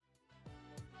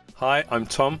Hi, I'm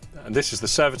Tom, and this is the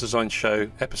Service Design Show,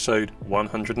 episode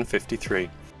 153.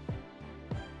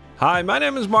 Hi, my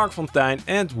name is Mark Fontijn,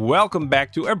 and welcome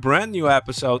back to a brand new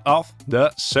episode of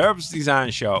the Service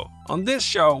Design Show. On this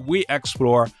show, we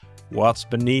explore what's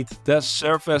beneath the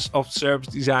surface of service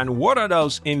design. What are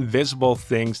those invisible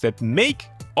things that make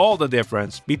all the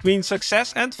difference between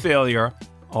success and failure,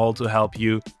 all to help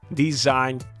you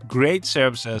design great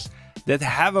services that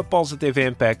have a positive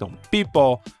impact on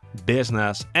people,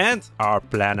 business, and our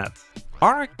planet.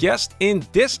 Our guest in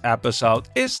this episode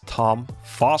is Tom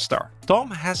Foster. Tom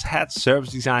has had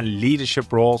service design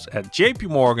leadership roles at JP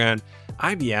Morgan,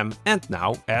 IBM, and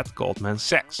now at Goldman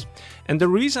Sachs. And the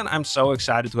reason I'm so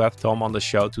excited to have Tom on the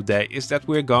show today is that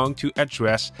we're going to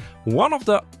address one of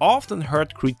the often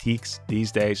heard critiques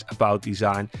these days about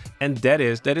design, and that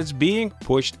is that it's being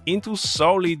pushed into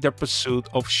solely the pursuit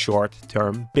of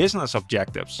short-term business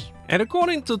objectives. And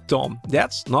according to Tom,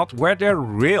 that's not where the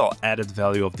real added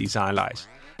value of design lies.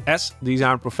 As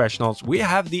design professionals, we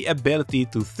have the ability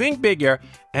to think bigger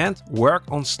and work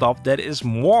on stuff that is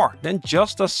more than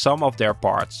just the sum of their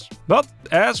parts. But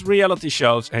as reality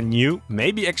shows, and you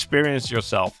maybe experienced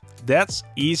yourself, that's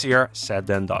easier said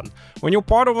than done. When you're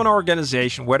part of an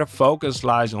organization where the focus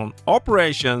lies on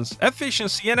operations,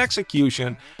 efficiency, and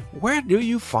execution, where do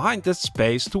you find the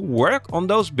space to work on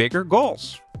those bigger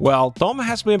goals? Well, Tom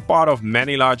has been part of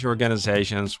many large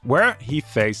organizations where he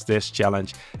faced this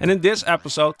challenge, and in this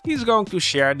episode, he's going to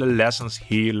share the lessons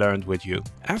he learned with you.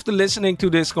 After listening to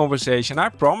this conversation, I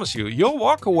promise you'll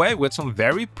walk away with some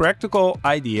very practical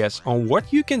ideas on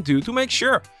what you can do to make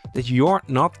sure that you're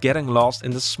not getting lost in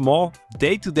the small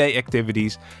day-to-day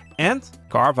activities and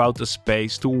carve out the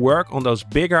space to work on those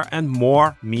bigger and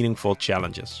more meaningful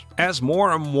challenges. As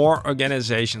more and more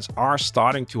organizations are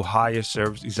starting to hire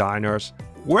service designers,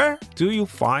 where do you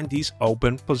find these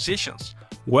open positions?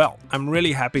 Well, I'm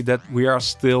really happy that we are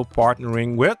still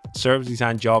partnering with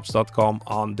ServiceDesignJobs.com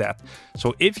on that.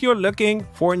 So if you're looking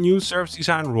for a new service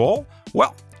design role,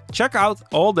 well, check out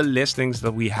all the listings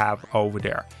that we have over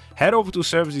there. Head over to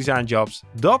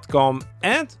ServiceDesignJobs.com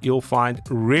and you'll find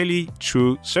really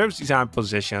true service design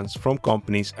positions from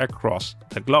companies across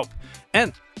the globe.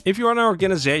 And if you're an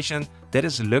organization that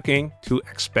is looking to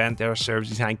expand their service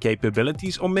design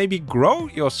capabilities or maybe grow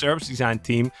your service design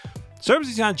team,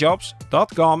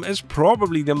 ServiceDesignJobs.com is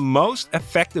probably the most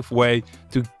effective way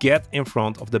to get in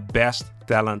front of the best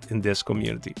talent in this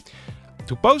community.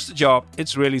 To post a job,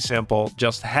 it's really simple.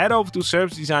 Just head over to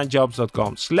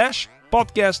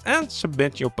ServiceDesignJobs.com/podcast and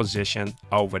submit your position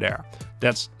over there.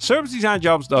 That's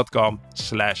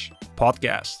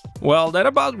ServiceDesignJobs.com/podcast. Well, that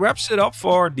about wraps it up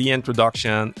for the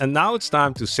introduction. And now it's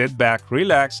time to sit back,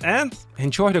 relax, and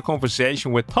enjoy the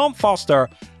conversation with Tom Foster.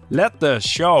 Let the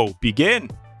show begin.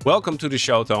 Welcome to the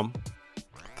show, Tom.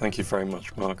 Thank you very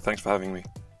much, Mark. Thanks for having me.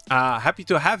 Happy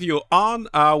to have you on.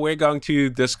 We're going to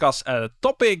discuss a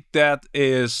topic that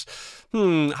is,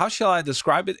 how shall I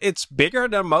describe it? It's bigger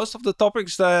than most of the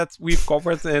topics that we've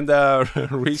covered in the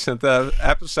recent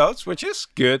episodes, which is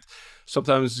good.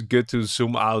 Sometimes it's good to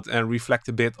zoom out and reflect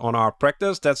a bit on our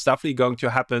practice. That's definitely going to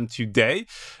happen today.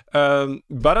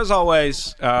 But as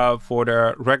always, for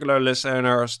the regular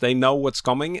listeners, they know what's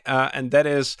coming. And that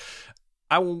is,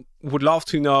 I would love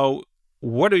to know,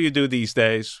 what do you do these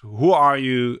days? Who are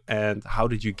you? And how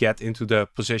did you get into the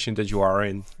position that you are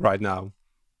in right now?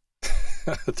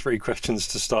 3 questions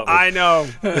to start with. I know.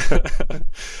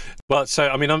 Well,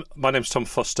 so, my name's Tom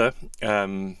Foster.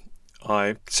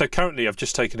 So currently I've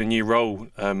just taken a new role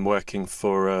working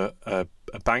for a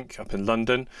bank up in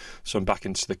London. So I'm back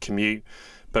into the commute.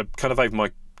 But kind of over my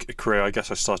career, I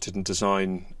guess I started in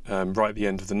design right at the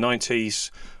end of the 90s.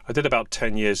 I did about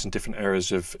 10 years in different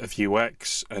areas of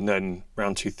UX, and then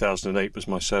around 2008 was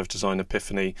my service design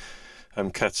epiphany,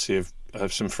 courtesy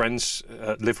of some friends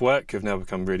at LiveWork who've now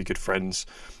become really good friends.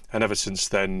 And ever since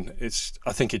then,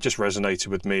 I think it just resonated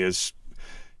with me as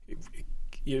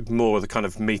more the kind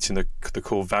of meeting the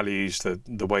core values,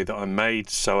 the way that I'm made.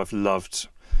 So I've loved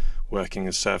working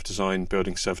in service design,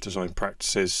 building service design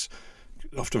practices,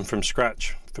 often from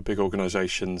scratch for big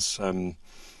organizations.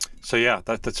 So yeah,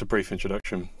 that's a brief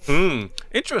introduction.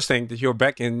 Interesting that you're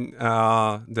back in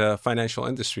the financial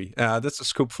industry. That's a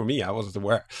scoop for me. I wasn't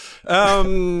aware.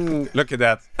 Look at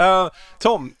that.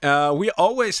 Tom, we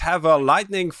always have a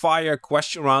lightning fire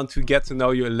question round to get to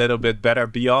know you a little bit better.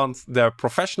 Beyond the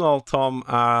professional Tom,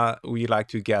 we like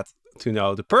to get to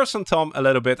know the person Tom a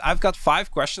little bit. I've got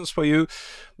 5 questions for you.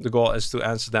 The goal is to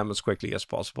answer them as quickly as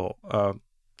possible. Are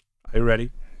you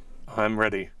ready? I'm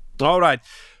ready. All right.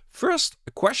 First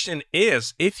question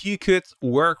is, if you could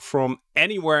work from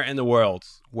anywhere in the world,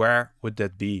 where would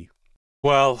that be?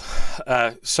 Well,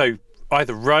 So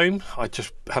either Rome, I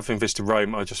just, having visited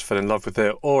Rome, I just fell in love with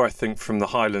it, or I think from the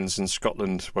Highlands in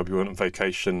Scotland, where we went on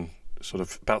vacation sort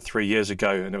of about 3 years ago,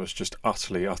 and it was just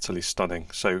utterly, utterly stunning.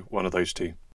 So one of those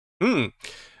two.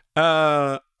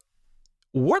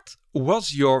 What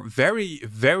was your very,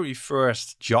 very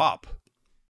first job?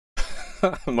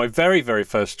 My very, very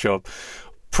first job,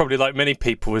 probably like many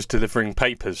people, was delivering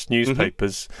papers,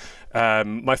 newspapers.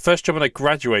 My first job when I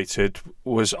graduated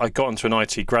was I got onto an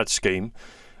IT grad scheme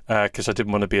because I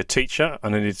didn't want to be a teacher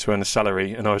and I needed to earn a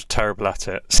salary, and I was terrible at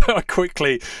it. So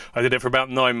I did it for about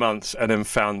 9 months, and then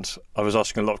found I was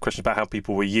asking a lot of questions about how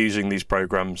people were using these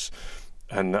programs,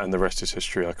 and the rest is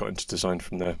history. I got into design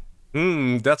from there.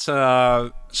 That's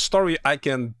a story I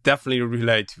can definitely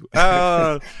relate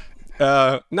to.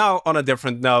 Now, on a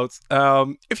different note,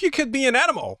 if you could be an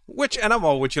animal, which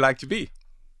animal would you like to be?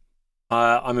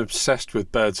 I'm obsessed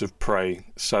with birds of prey,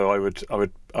 so I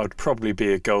would probably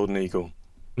be a golden eagle.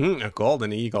 A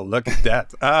golden eagle, look at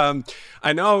that.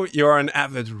 I know you're an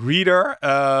avid reader.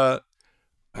 I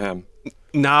am.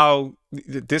 Now,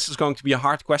 this is going to be a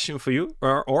hard question for you,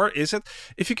 or is it?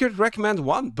 If you could recommend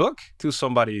one book to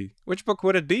somebody, which book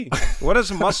would it be? What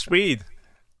is a must-read?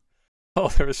 Oh,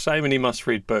 there are so many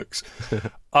must-read books.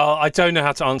 I don't know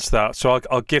how to answer that, so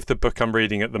I'll give the book I'm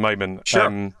reading at the moment.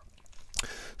 Sure.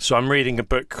 So I'm reading a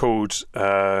book called,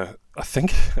 I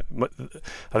think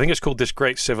it's called This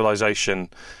Great Civilization,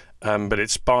 but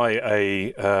it's by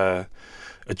a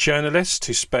journalist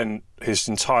who spent his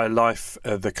entire life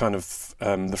at the kind of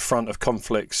the front of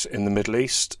conflicts in the Middle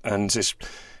East, and it's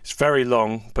very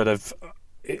long, but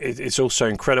it's also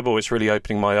incredible. It's really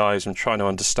opening my eyes and trying to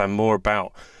understand more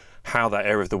about how that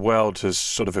area of the world has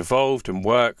sort of evolved and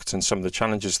worked, and some of the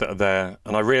challenges that are there.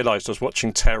 And I realised I was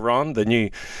watching Tehran, the new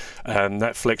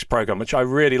Netflix program, which I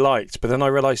really liked, but then I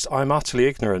realised I'm utterly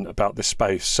ignorant about this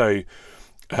space. So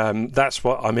that's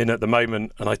what I'm in at the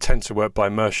moment, and I tend to work by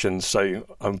immersion. So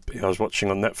I was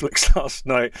watching on Netflix last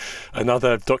night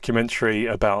another documentary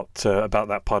about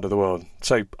that part of the world.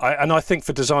 So I think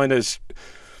for designers,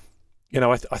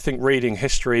 I think reading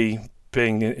history,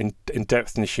 being in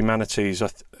depth in the humanities,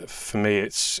 for me,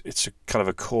 it's a kind of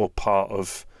a core part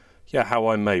of how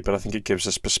I'm made. But I think it gives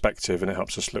us perspective, and it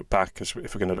helps us look back if we're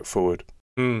going to look forward.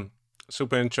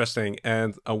 Super interesting,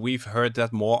 and we've heard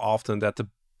that more often, that the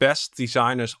best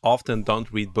designers often don't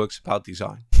read books about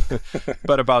design,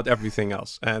 but about everything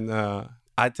else. And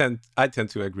I tend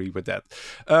to agree with that.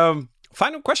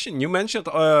 Final question. You mentioned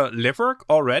Livework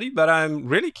already, but I'm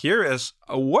really curious.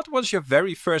 What was your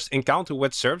very first encounter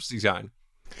with service design?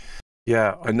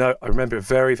 Yeah, I know. I remember it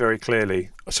very, very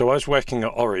clearly. So I was working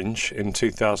at Orange in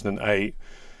 2008.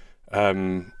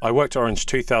 I worked at Orange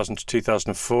 2000 to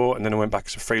 2004, and then I went back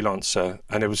as a freelancer.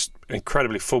 And it was an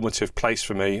incredibly formative place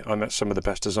for me. I met some of the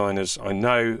best designers I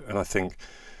know, and I think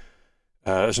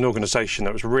as an organisation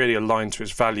that was really aligned to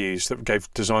its values, that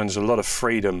gave designers a lot of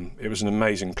freedom. It was an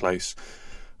amazing place.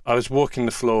 I was walking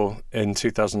the floor in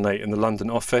 2008 in the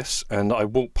London office, and I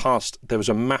walked past, there was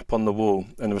a map on the wall,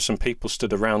 and there were some people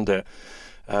stood around it,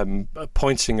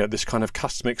 pointing at this kind of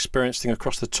customer experience thing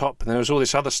across the top, and there was all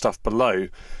this other stuff below.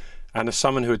 And as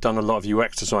someone who had done a lot of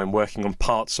UX design working on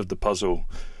parts of the puzzle,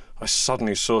 I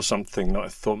suddenly saw something that I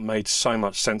thought made so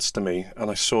much sense to me,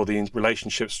 and I saw the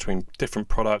relationships between different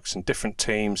products and different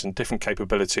teams and different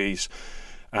capabilities,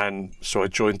 and so I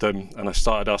joined them and I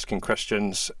started asking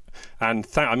questions. And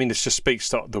this just speaks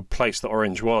to the place that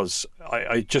Orange was.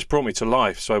 It just brought me to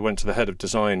life. So I went to the head of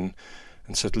design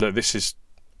and said, "Look, this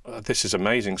is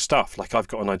amazing stuff. Like, I've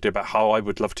got an idea about how I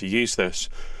would love to use this."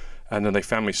 And then they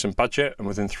found me some budget, and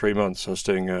within 3 months I was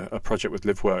doing a project with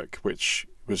Livework, which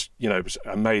was, it was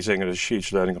amazing and a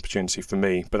huge learning opportunity for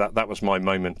me. But that was my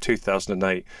moment,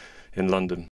 2008 in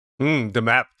London. The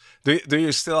map. Do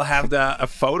you still have a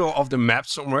photo of the map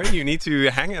somewhere? You need to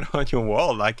hang it on your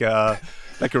wall like a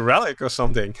relic or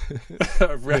something.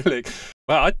 A relic.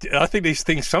 Well, I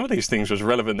think some of these things was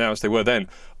relevant now as they were then.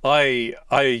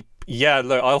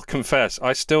 Look, I'll confess,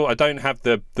 I don't have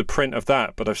the print of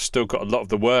that, but I've still got a lot of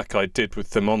the work I did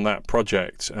with them on that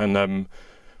project. And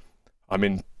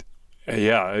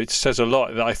it says a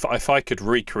lot that if I could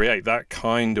recreate that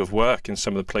kind of work in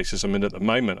some of the places I'm in at the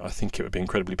moment, I think it would be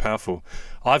incredibly powerful.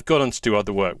 I've gone on to do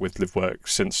other work with Livework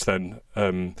since then.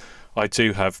 I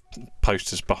do have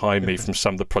posters behind me from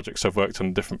some of the projects I've worked on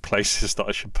in different places that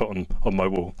I should put on my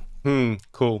wall.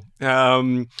 Cool.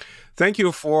 Thank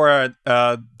you for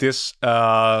this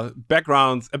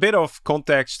background, a bit of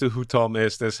context to who Tom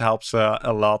is. This helps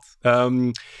a lot.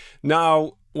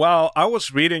 Now, Well, I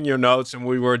was reading your notes and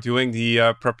we were doing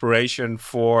the preparation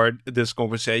for this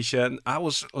conversation. I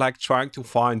was like trying to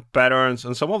find patterns,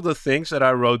 and some of the things that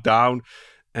I wrote down,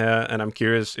 and I'm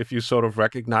curious if you sort of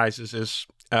recognize this, is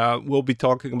we'll be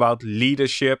talking about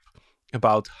leadership,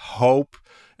 about hope,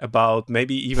 about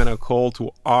maybe even a call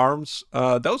to arms.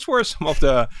 Those were some of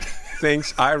the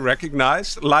things I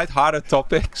recognized, lighthearted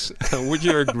topics. Would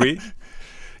you agree?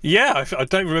 Yeah, I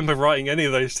don't remember writing any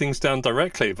of those things down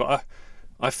directly, but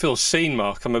I feel seen,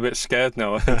 Mark. I'm a bit scared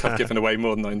now. I think I've given away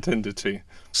more than I intended to.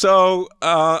 So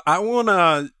I want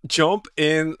to jump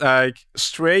in like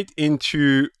straight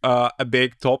into a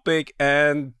big topic,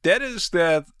 and that is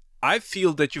that I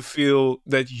feel that you feel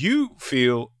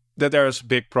that there's a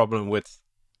big problem with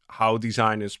how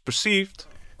design is perceived,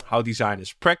 how design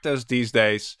is practiced these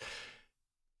days.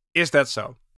 Is that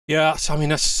so? Yeah, I mean,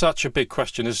 that's such a big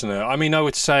question, isn't it? I mean, I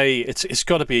would say it's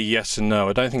got to be a yes and no.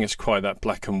 I don't think it's quite that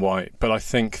black and white, but I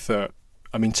think that,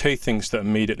 I mean, two things that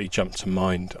immediately jump to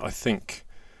mind. I think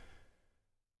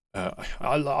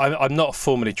I'm not a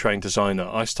formally trained designer.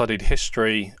 I studied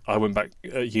history. I went back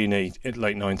at uni in the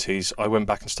late 90s. I went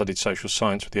back and studied social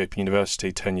science with the Open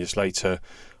University 10 years later.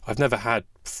 I've never had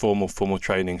formal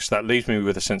training, so that leaves me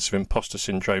with a sense of imposter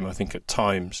syndrome, I think, at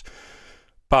times.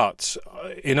 But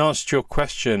in answer to your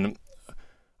question,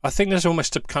 I think there's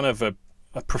almost a kind of a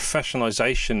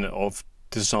professionalization of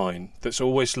design that's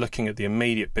always looking at the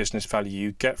immediate business value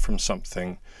you get from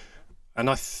something. And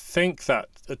I think that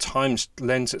at times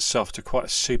lends itself to quite a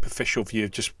superficial view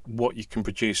of just what you can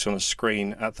produce on a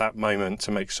screen at that moment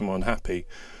to make someone happy.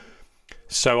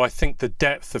 So I think the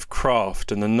depth of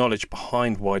craft and the knowledge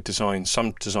behind why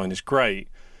some design is great,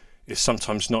 is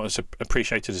sometimes not as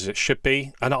appreciated as it should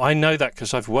be. And I know that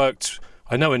because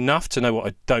I know enough to know what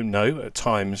I don't know at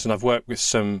times. And I've worked with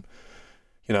some,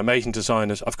 amazing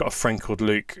designers. I've got a friend called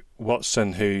Luke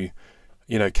Watson who,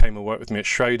 came and worked with me at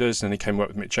Schroders, and he came and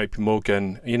worked with me at JP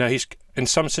Morgan. He's, in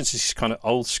some senses, he's kind of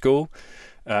old school.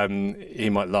 He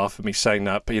might laugh at me saying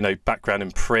that, but, background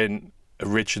in print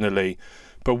originally.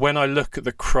 But when I look at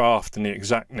the craft and the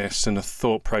exactness and the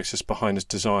thought process behind his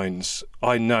designs,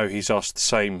 I know he's asked the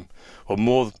same or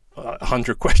more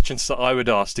 100 questions that I would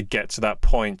ask to get to that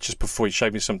point just before he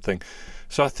showed me something.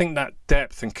 So I think that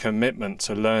depth and commitment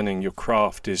to learning your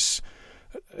craft is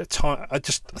I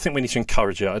think we need to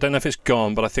encourage it. I don't know if it's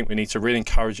gone, but I think we need to really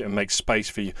encourage it and make space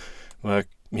for you,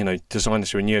 designers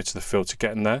who are new to the field to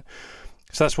get in there.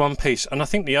 So that's one piece. And I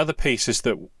think the other piece is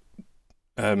that,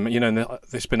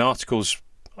 there's been articles,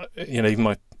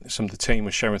 even some of the team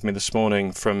was sharing with me this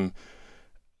morning from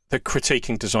the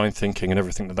critiquing design thinking and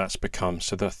everything that's become.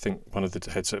 So I think one of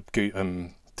the heads of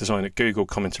design at Google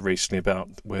commented recently about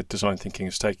where design thinking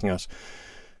is taking us.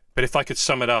 But if I could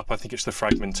sum it up, I think it's the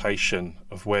fragmentation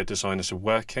of where designers are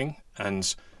working,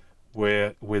 and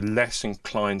we're less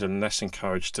inclined and less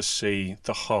encouraged to see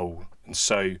the whole. And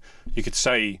so you could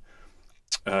say,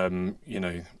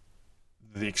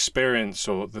 the experience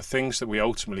or the things that we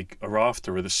ultimately are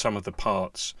after are the sum of the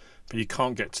parts, but you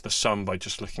can't get to the sum by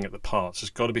just looking at the parts. There's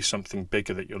got to be something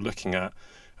bigger that you're looking at,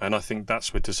 and I think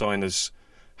that's where designers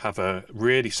have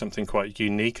something quite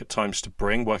unique at times to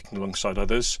bring, working alongside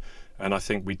others, and I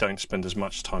think we don't spend as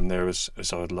much time there as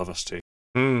I would love us to.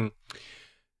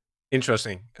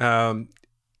 Interesting.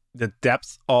 The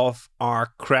depth of our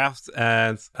craft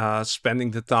and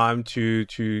spending the time to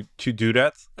do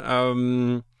that.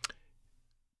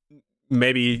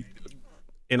 Maybe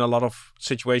in a lot of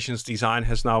situations, design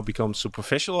has now become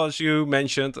superficial, as you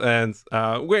mentioned, and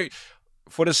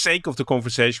for the sake of the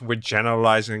conversation, we're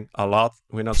generalizing a lot.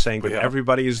 We're not saying that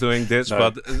everybody is doing this,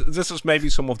 but this is maybe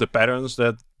some of the patterns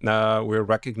that we're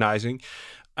recognizing.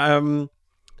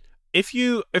 If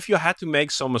you had to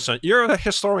make some assumptions, you're a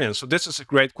historian, so this is a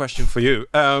great question for you.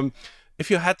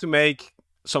 If you had to make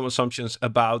some assumptions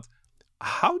about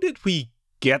how did we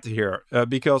get here,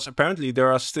 because apparently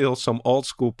there are still some old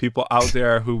school people out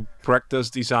there who practice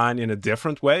design in a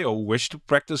different way or wish to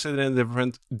practice it in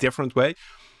a different way.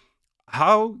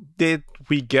 How did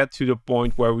we get to the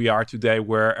point where we are today,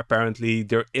 where apparently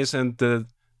there isn't the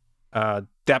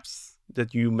depth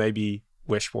that you maybe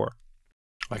wish for?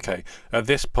 Okay, at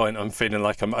this point I'm feeling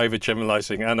like I'm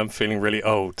overgeneralizing and I'm feeling really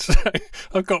old.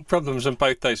 I've got problems on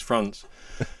both those fronts.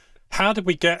 How did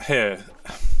we get here?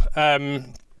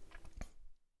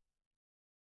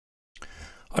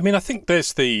 I think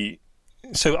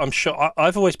so I'm sure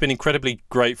I've always been incredibly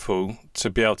grateful to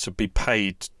be able to be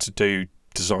paid to do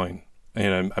design,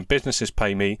 and businesses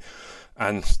pay me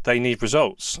and they need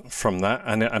results from that.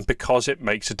 And because it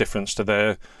makes a difference to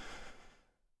the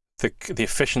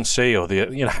efficiency or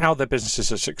how their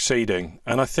businesses are succeeding.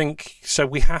 And I think, so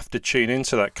we have to tune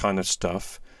into that kind of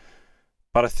stuff.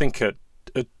 But I think at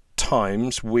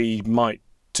times we might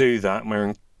do that, and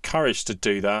we're encouraged to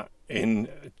do that in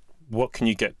what can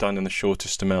you get done in the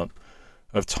shortest amount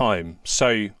of time.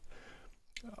 So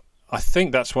I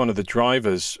think that's one of the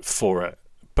drivers for it.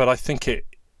 But I think it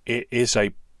is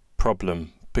a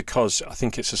problem, because I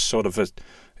think it's a sort of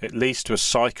it leads to a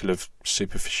cycle of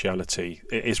superficiality.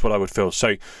 It is what I would feel.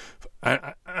 So,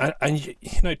 and you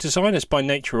know, designers by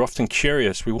nature are often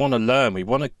curious. We want to learn. We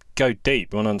want to go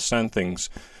deep. We want to understand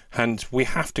things, and we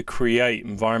have to create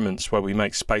environments where we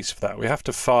make space for that. We have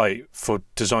to fight for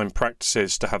design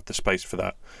practices to have the space for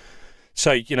that.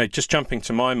 So, you know, just jumping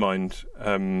to my mind,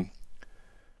 when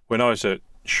I was at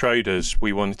Schroders,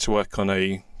 we wanted to work on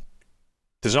a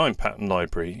design pattern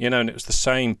library, you know, and it was the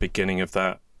same beginning of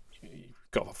that.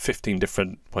 Got 15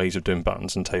 different ways of doing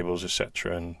buttons and tables,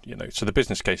 etc. And, you know, so the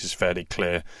business case is fairly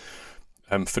clear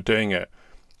for doing it.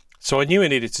 So I knew I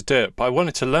needed to do it, but I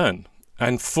wanted to learn.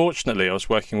 And fortunately, I was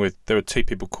working with, there were two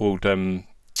people called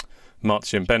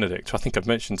Marzia and Benedict, who I think I've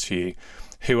mentioned to you,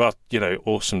 who are, you know,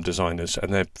 awesome designers,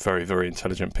 and they're very, very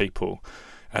intelligent people.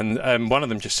 And one of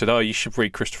them just said, "Oh, you should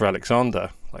read Christopher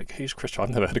Alexander." Like, who's Christopher? I've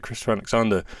never heard of Christopher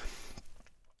Alexander.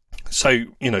 So,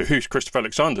 you know, who's Christopher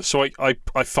Alexander? So I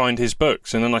find his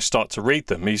books, and then I start to read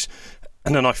them.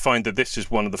 And then I find that this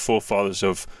is one of the forefathers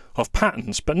of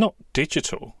patterns, but not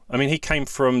digital. I mean, he came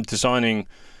from designing,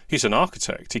 he's an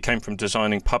architect. He came from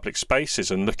designing public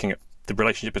spaces and looking at the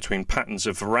relationship between patterns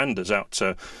of verandas out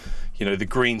to, you know, the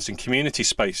greens and community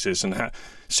spaces. And how,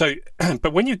 so,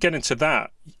 but when you get into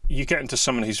that, you get into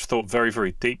someone who's thought very,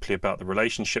 very deeply about the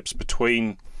relationships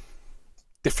between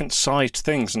different sized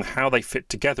things and how they fit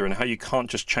together, and how you can't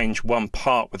just change one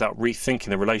part without rethinking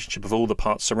the relationship of all the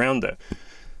parts around it.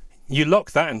 You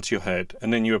lock that into your head,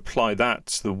 and then you apply that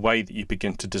to the way that you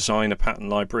begin to design a pattern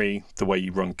library, the way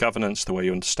you run governance, the way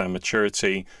you understand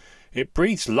maturity. It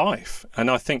breathes life. And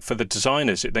I think for the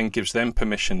designers, it then gives them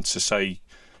permission to say,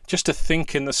 just to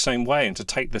think in the same way and to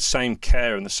take the same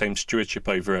care and the same stewardship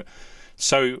over it.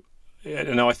 So,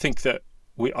 you know, I think that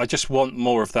I just want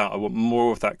more of that. I want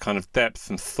more of that kind of depth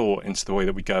and thought into the way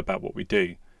that we go about what we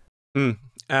do. This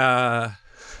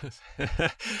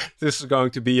is going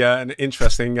to be an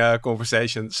interesting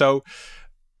conversation. So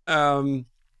that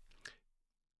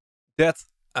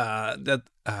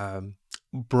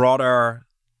broader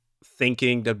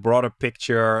thinking, that broader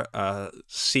picture,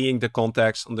 seeing the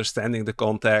context, understanding the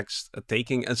context,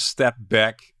 taking a step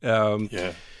back.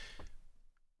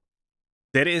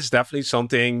 That is definitely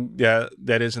something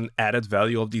that is an added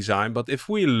value of design. But if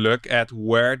we look at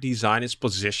where design is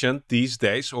positioned these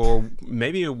days, or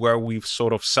maybe where we've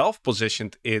sort of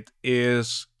self-positioned, it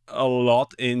is a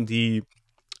lot in the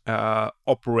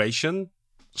operation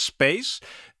space.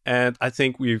 And I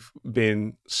think we've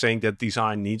been saying that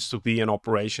design needs to be an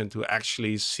operation to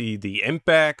actually see the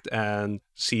impact and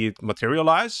see it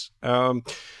materialize.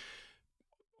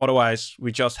 Otherwise,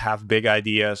 we just have big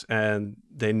ideas and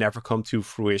they never come to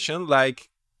fruition.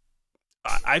 Like,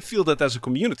 I feel that as a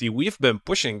community, we've been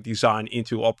pushing design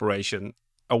into operation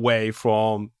away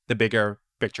from the bigger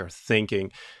picture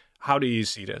thinking. How do you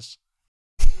see this?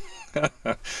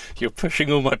 You're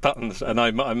pushing all my buttons, and I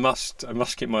must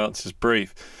keep my answers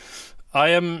brief.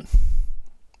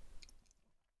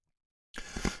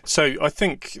 So I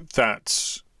think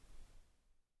that.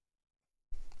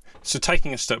 So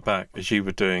taking a step back, as you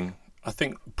were doing, I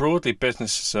think broadly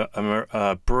businesses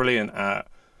are brilliant at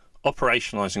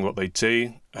operationalizing what they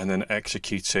do and then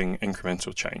executing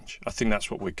incremental change. I think that's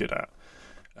what we're good at,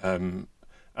 and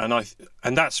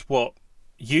that's what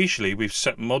usually we've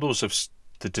set models of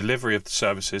the delivery of the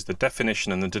services. The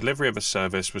definition and the delivery of a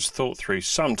service was thought through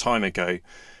some time ago,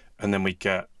 and then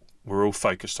we're all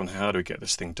focused on how do we get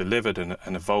this thing delivered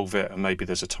and evolve it, and maybe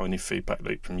there's a tiny feedback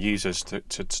loop from users to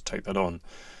take that on.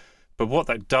 But what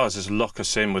that does is lock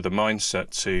us in with a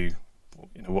mindset to,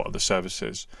 you know, what are the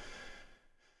services?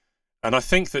 And I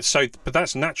think that but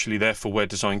that's naturally therefore where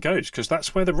design goes, because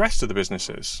that's where the rest of the business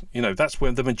is. You know, that's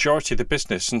where the majority of the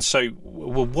business. And so,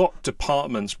 well, what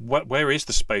departments, where is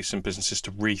the space in businesses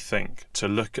to rethink, to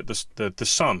look at the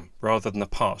sum rather than the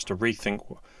parts, to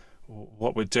rethink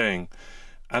what we're doing?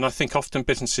 And I think often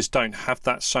businesses don't have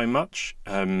that so much.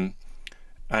 And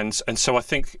so I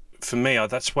think for me,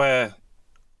 that's where.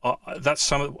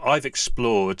 I've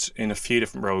explored in a few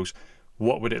different roles.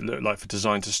 What would it look like for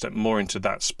design to step more into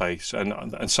that space?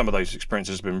 And some of those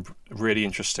experiences have been really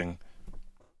interesting.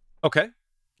 Okay,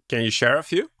 can you share a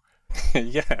few?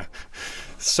 Yeah.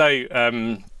 So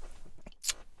I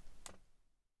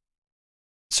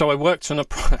worked on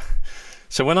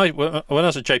so when I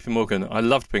was at JP Morgan, I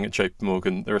loved being at JP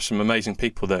Morgan. There are some amazing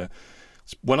people there.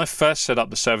 When I first set up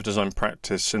the server design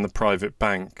practice in the private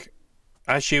bank,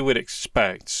 as you would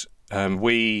expect,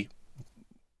 we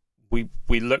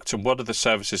looked at what are the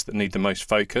services that need the most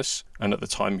focus, and at the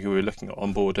time we were looking at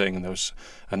onboarding, and there was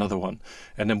another one,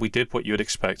 and then we did what you would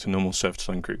expect a normal server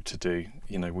design group to do.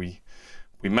 You know, we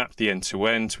mapped the end to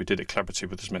end. We did it collaboratively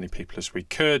with as many people as we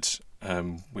could.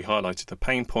 We highlighted the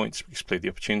pain points, we explored the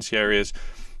opportunity areas.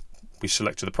 We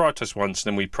selected the prioritized ones,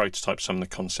 and then we prototyped some of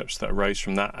the concepts that arose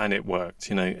from that, and it worked.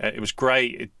 You know, it was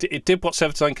great. It did what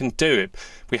server design can do.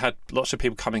 We had lots of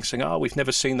people coming saying, "Oh, we've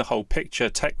never seen the whole picture."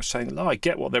 Tech was saying, "Oh, I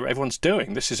get what everyone's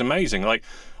doing. This is amazing. Like,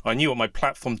 I knew what my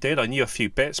platform did. I knew a few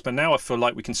bits, but now I feel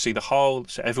like we can see the whole."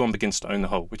 So everyone begins to own the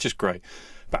whole, which is great.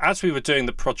 But as we were doing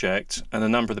the project, and a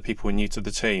number of the people were new to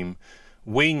the team,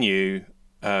 we knew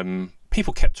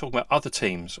people kept talking about other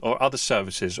teams or other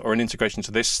services or an integration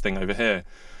to this thing over here.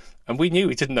 And we knew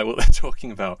we didn't know what they're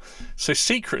talking about. So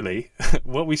secretly,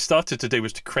 what we started to do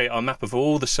was to create our map of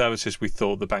all the services we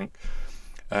thought the bank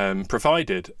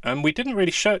provided. And we didn't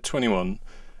really show it to anyone.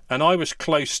 And I was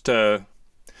close to...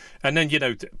 And then, you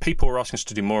know, people were asking us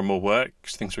to do more and more work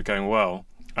because things were going well.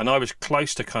 And I was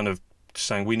close to kind of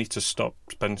saying we need to stop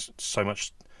spending so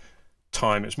much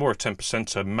time. It's more a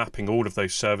 10%er mapping all of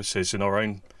those services in our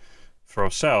own for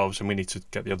ourselves, and we need to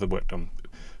get the other work done.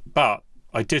 But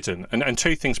I didn't, and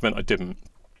two things meant I didn't.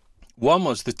 One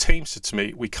was the team said to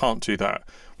me, we can't do that.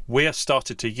 We have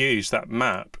started to use that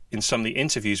map in some of the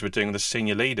interviews we're doing with the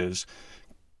senior leaders,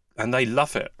 and they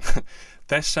love it.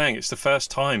 They're saying it's the first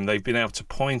time they've been able to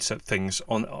point at things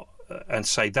on and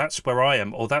say, that's where I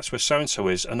am, or that's where so-and-so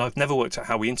is, and I've never worked out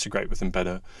how we integrate with them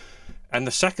better. And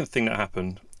the second thing that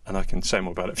happened, and I can say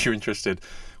more about it if you're interested,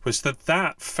 was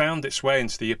that found its way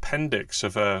into the appendix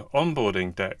of a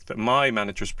onboarding deck that my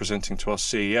manager was presenting to our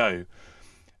CEO.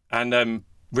 And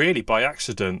really by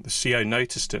accident, the CEO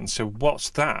noticed it and said,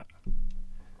 "What's that?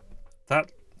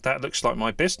 That looks like my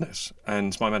business."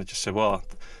 And my manager said, "Well,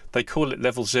 they call it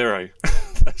level 0.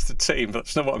 That's the team, but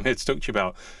that's not what I'm here to talk to you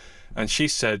about." And she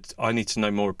said, "I need to know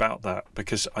more about that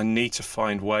because I need to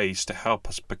find ways to help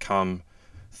us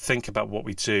think about what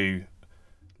we do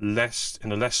in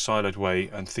a less siloed way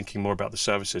and thinking more about the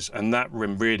services." And that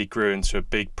really grew into a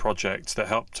big project that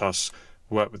helped us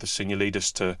work with the senior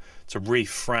leaders to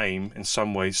reframe in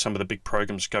some ways some of the big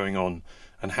programs going on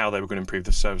and how they were going to improve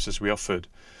the services we offered.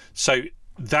 So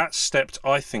that stepped,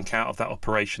 I think, out of that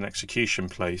operation execution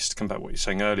place, to come back to what you were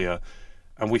saying earlier,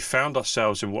 and we found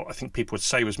ourselves in what I think people would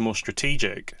say was more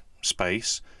strategic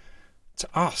space. To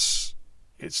us,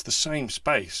 it's the same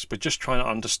space, but just trying to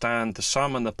understand the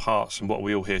sum and the parts and what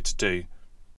we're all here to do.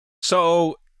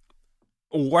 So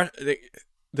what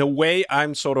the way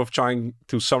I'm sort of trying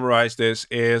to summarize this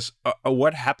is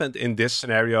what happened in this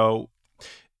scenario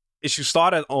is you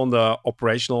started on the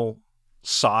operational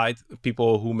side,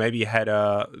 people who maybe had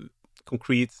a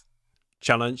concrete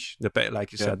challenge,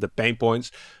 like you said, the pain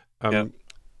points.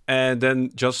 And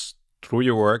then just through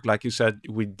your work, like you said,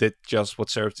 we did just what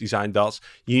service design does.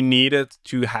 You needed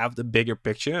to have the bigger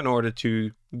picture in order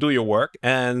to do your work.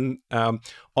 And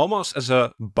almost as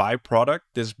a byproduct,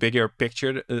 this bigger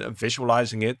picture,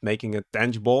 visualizing it, making it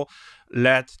tangible,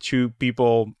 led to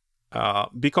people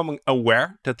becoming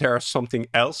aware that there is something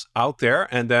else out there,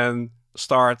 and then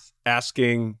start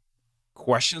asking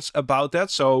questions about that.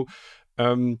 So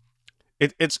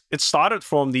it started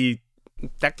from the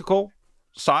technical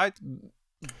side,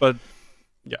 but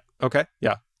yeah, okay,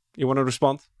 yeah. You want to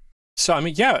respond? So I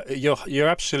mean, yeah, you're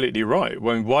absolutely right.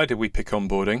 Why did we pick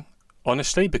onboarding?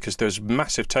 Honestly, because there's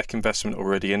massive tech investment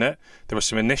already in it. There were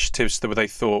some initiatives that they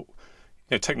thought,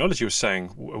 you know, technology was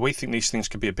saying, we think these things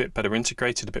could be a bit better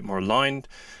integrated, a bit more aligned,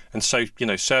 and so, you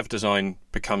know, server design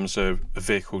becomes a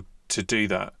vehicle to do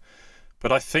that.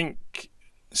 But I think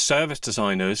service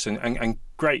designers and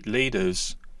great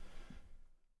leaders,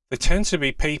 they tend to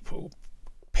be people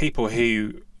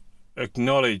who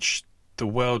acknowledge the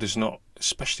world is not,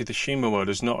 especially the human world,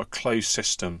 is not a closed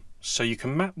system. So you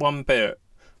can map one bit,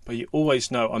 but you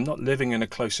always know, I'm not living in a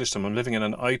closed system, I'm living in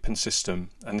an open system.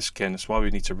 And this, again, that's why we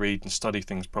need to read and study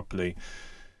things properly.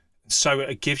 So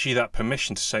it gives you that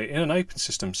permission to say, in an open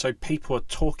system, so people are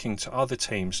talking to other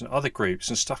teams and other groups,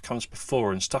 and stuff comes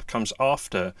before and stuff comes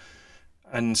after.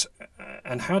 And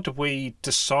how do we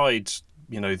decide,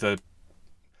 you know, the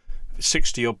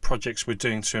 60-odd projects we're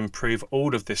doing to improve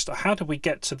all of this? How do we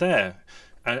get to there?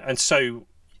 And so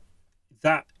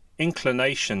that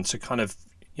inclination to kind of,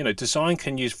 you know, design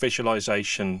can use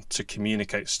visualization to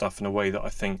communicate stuff in a way that I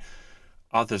think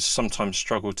others sometimes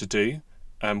struggle to do.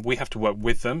 We have to work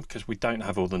with them because we don't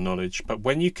have all the knowledge. But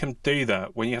when you can do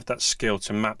that, when you have that skill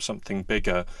to map something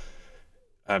bigger,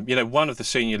 You know, one of the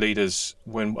senior leaders,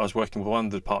 when I was working with one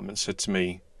of the departments, said to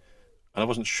me, and I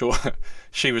wasn't sure,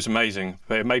 she was amazing,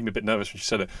 but it made me a bit nervous when she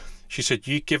said it. She said,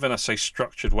 "You've given us a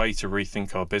structured way to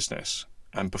rethink our business.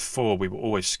 And before, we were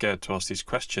always scared to ask these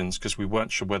questions because we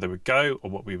weren't sure where they would go or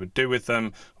what we would do with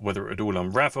them, or whether it would all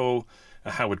unravel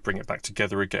and how we'd bring it back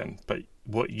together again. But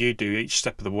what you do each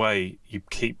step of the way, you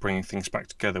keep bringing things back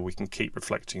together. We can keep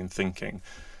reflecting and thinking."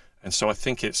 And so I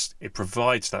think it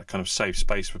provides that kind of safe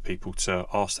space for people to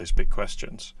ask those big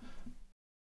questions.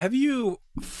 Have you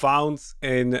found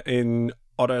in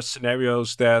other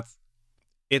scenarios that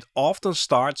it often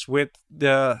starts with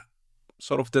the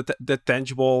sort of the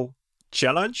tangible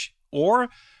challenge, or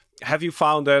have you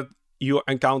found that you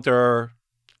encounter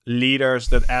leaders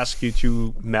that ask you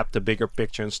to map the bigger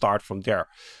picture and start from there?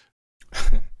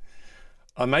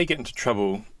 I may get into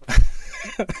trouble.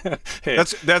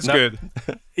 That's good.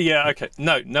 Yeah, okay.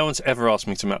 No one's ever asked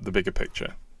me to map the bigger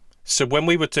picture. So when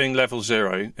we were doing level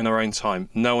 0 in our own time,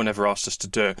 no one ever asked us to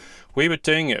do it. We were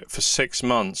doing it for 6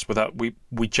 months without, we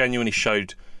genuinely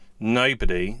showed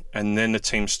nobody, and then the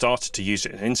team started to use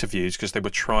it in interviews because they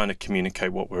were trying to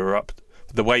communicate what we were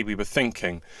the way we were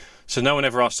thinking. So no one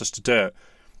ever asked us to do it.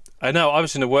 I know I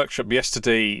was in a workshop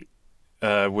yesterday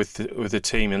with the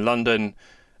team in London,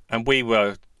 and we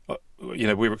were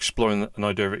exploring an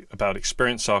idea about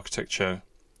experience architecture,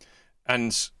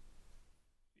 and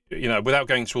without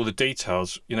going into all the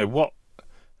details, you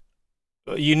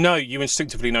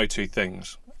instinctively know two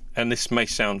things, and this may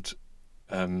sound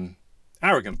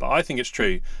arrogant, but I think it's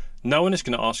true. No one is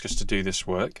going to ask us to do this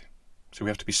work, so we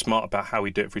have to be smart about how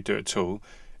we do it, if we do it at all.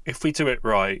 If we do it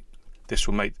right, this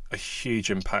will make a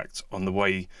huge impact on the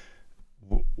way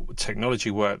technology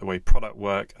work, the way product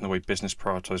work, and the way business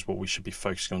prioritize what we should be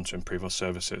focusing on to improve our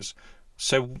services.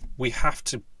 So we have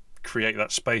to create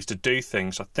that space to do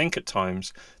things, I think, at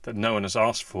times that no one has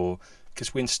asked for,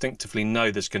 because we instinctively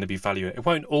know there's going to be value. It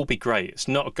won't all be great. It's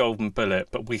not a golden bullet,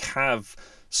 but we have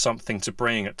something to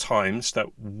bring at times that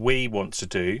we want to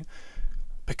do,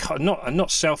 because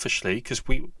not selfishly, because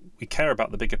we care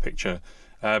about the bigger picture,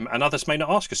 and others may not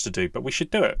ask us to do, but we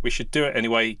should do it. We should do it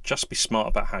anyway. Just be smart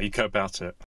about how you go about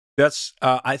it. That's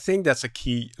I think that's a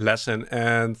key lesson,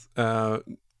 and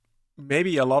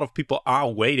maybe a lot of people are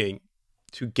waiting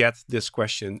to get this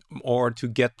question, or to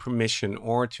get permission,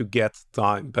 or to get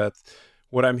time. But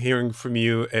what I'm hearing from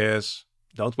you is,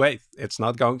 don't wait. It's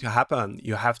not going to happen.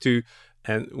 You have to,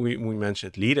 and we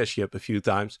mentioned leadership a few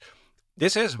times.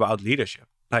 This is about leadership.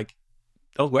 Like,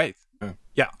 don't wait.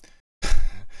 Yeah.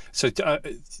 So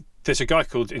there's a guy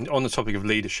called, on the topic of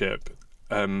leadership,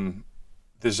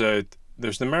 there's an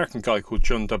American guy called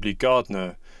John W.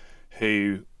 Gardner,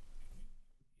 who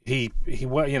he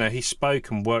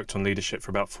spoke and worked on leadership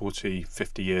for about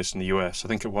 40-50 years in the US. I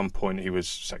think at one point he was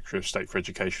Secretary of State for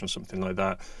Education or something like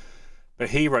that.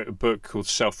 But he wrote a book called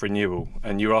Self-Renewal,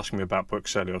 and you were asking me about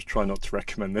books earlier. I was trying not to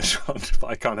recommend this one, but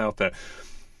I can't help it.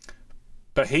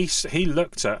 But he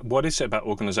looked at what is it about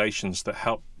organizations that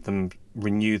help them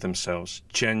renew themselves,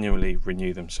 genuinely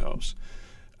renew themselves.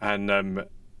 And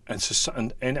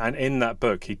in that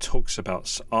book, he talks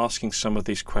about asking some of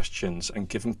these questions and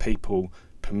giving people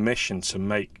permission to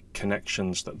make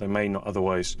connections that they may not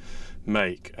otherwise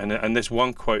make. And there's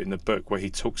one quote in the book where he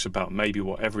talks about maybe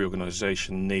what every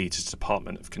organization needs is a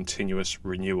department of continuous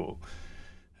renewal.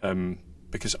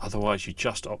 Because otherwise you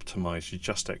just optimize, you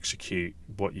just execute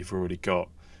what you've already got.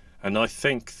 And I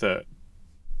think that,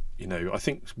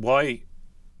 why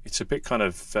it's a bit kind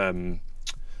of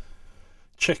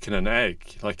chicken and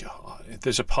egg. Like,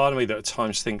 there's a part of me that at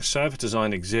times thinks service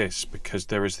design exists because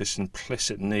there is this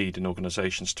implicit need in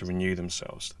organizations to renew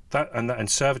themselves. And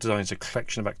service design is a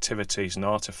collection of activities and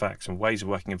artifacts and ways of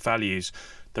working and values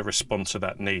that respond to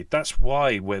that need. That's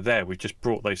why we're there. We've just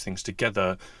brought those things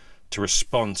together to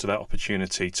respond to that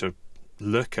opportunity to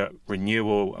look at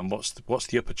renewal and what's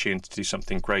the opportunity to do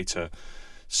something greater.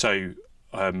 So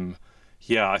I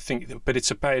think,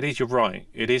 but you're right,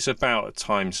 it is about at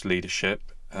times leadership,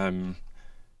 and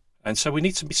so we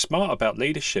need to be smart about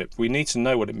leadership. We need to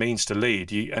know what it means to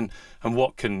lead, and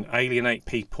what can alienate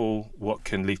people, what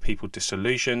can leave people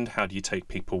disillusioned, how do you take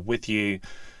people with you.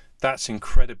 That's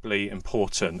incredibly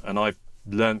important, and I've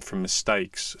learned from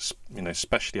mistakes,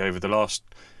 especially over the last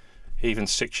even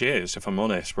 6 years, if I'm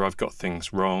honest, where I've got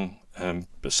things wrong,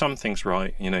 but some things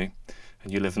right, and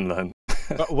you live and learn.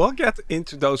 We'll get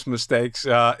into those mistakes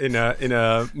in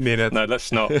a minute. No,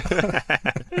 let's not.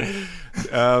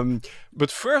 But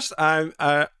first,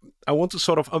 I want to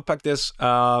sort of unpack this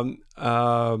one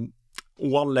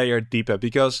layer deeper,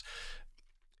 because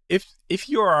if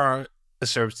you are a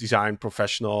service design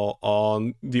professional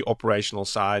on the operational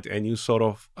side, and you sort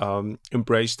of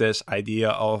embrace this idea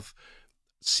of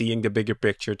seeing the bigger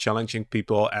picture, challenging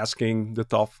people, asking the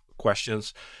tough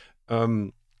questions.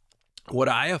 What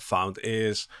I have found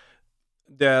is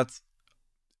that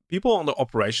people on the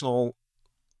operational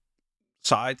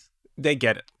side, they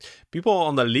get it. People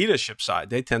on the leadership side,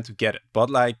 they tend to get it. But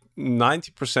like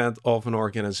 90% of an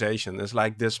organization is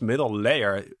like this middle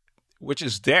layer, which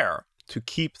is there to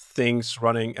keep things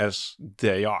running as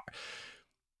they are.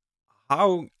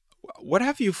 What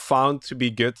have you found to be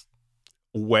good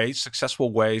ways,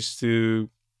 successful ways to,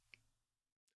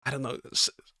 I don't know,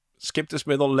 skip this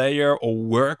middle layer or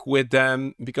work with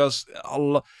them? Because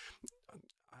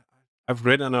I've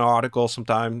written an article some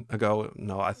time ago.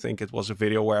 No, I think it was a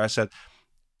video where I said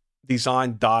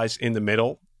design dies in the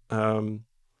middle. What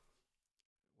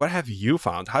have you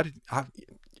found?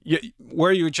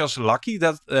 Were you just lucky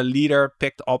that a leader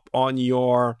picked up on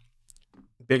your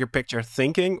bigger picture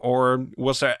thinking, or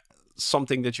was there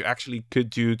something that you actually could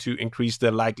do to increase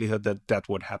the likelihood that that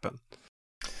would happen?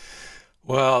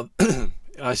 Well,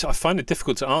 I find it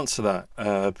difficult to answer that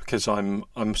because I'm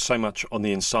so much on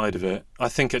the inside of it. I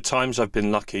think at times I've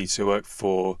been lucky to work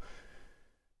for,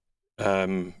 so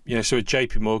at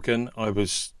JP Morgan, I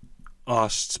was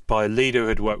asked by a leader who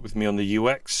had worked with me on the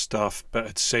UX stuff, but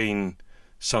had seen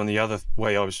some of the other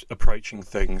way I was approaching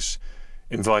things,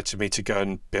 invited me to go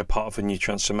and be a part of a new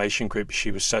transformation group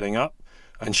she was setting up,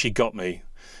 and she got me.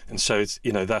 And so it's,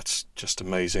 that's just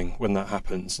amazing when that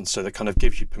happens. And so that kind of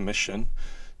gives you permission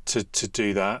to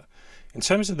do that. In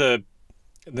terms of the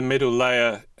middle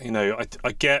layer,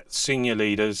 I get senior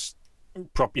leaders,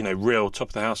 real top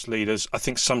of the house leaders, I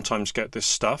think sometimes get this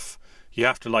stuff. You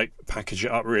have to like package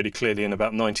it up really clearly in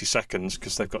about 90 seconds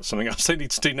because they've got something else they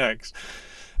need to do next.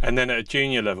 And then at a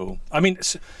junior level, I mean,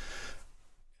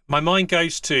 my mind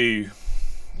goes to,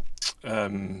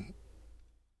 I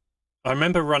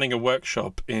remember running a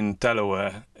workshop in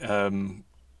Delaware when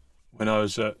I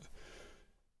was at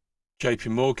JP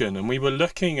Morgan, and we were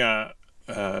looking at,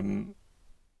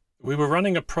 we were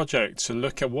running a project to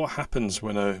look at what happens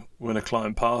when a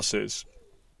client passes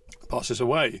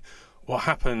away. What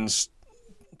happens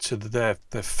to their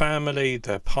family,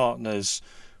 their partners,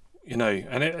 and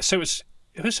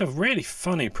it was a really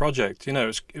funny project.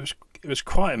 It was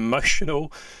quite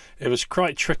emotional. It was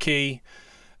quite tricky.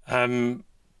 And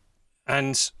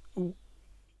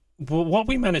what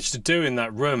we managed to do in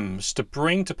that room was to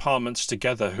bring departments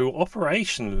together who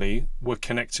operationally were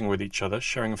connecting with each other,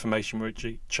 sharing information with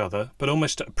each other, but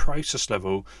almost at a process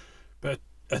level, but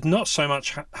had not so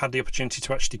much had the opportunity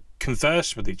to actually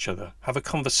converse with each other, have a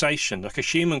conversation, like a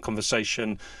human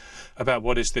conversation about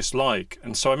what is this like.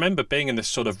 And so I remember being in this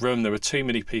sort of room, there were too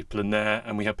many people in there,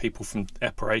 and we had people from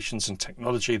operations and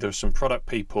technology, there were some product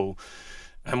people,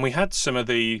 and we had some of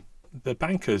the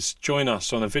bankers join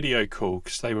us on a video call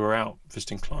because they were out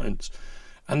visiting clients.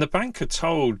 And the banker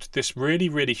told this really,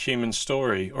 really human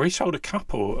story, or he told a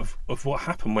couple of what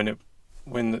happened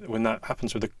when that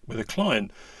happens with a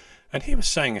client. And he was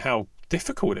saying how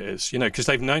difficult it is, because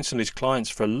they've known some of these clients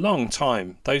for a long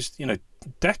time, those,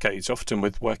 decades often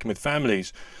with working with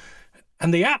families.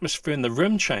 And the atmosphere in the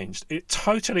room changed. It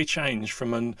totally changed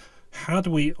from how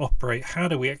do we operate, how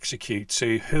do we execute,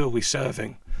 to who are we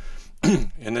serving?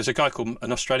 And there's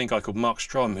an Australian guy called Mark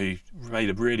Strom who made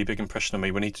a really big impression on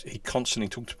me when he constantly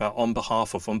talked about on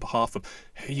behalf of, who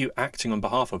are you acting on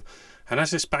behalf of? And as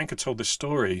this banker told this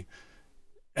story,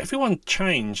 everyone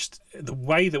changed the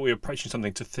way that we were approaching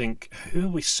something to think, who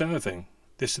are we serving?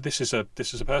 This is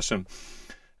a person.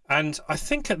 And I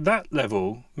think at that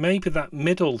level, maybe that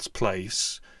middle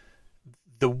place,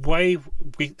 the way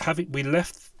we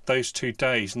left those 2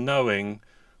 days knowing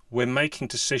we're making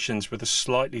decisions with a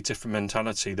slightly different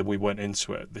mentality than we went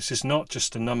into it. This is not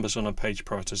just a numbers on a page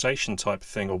prioritization type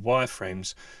thing or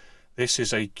wireframes. This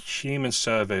is a human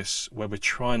service where we're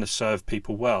trying to serve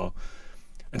people well.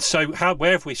 And so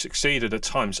where have we succeeded at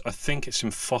times? I think it's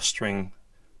in fostering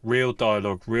real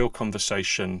dialogue, real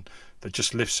conversation that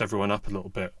just lifts everyone up a little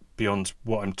bit beyond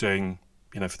what I'm doing,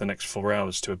 for the next 4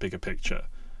 hours to a bigger picture.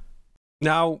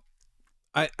 Now,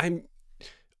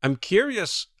 I'm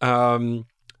curious, how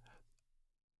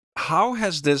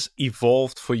has this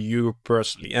evolved for you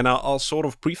personally? And I'll sort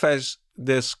of preface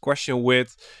this question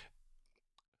with,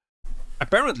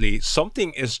 apparently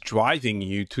something is driving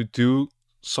you to do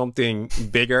something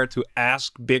bigger, to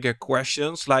ask bigger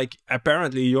questions. Like,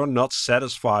 apparently you're not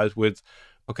satisfied with,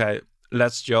 okay,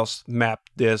 let's just map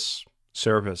this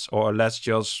service, or let's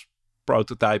just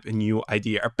prototype a new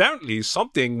idea. Apparently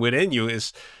something within you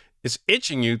is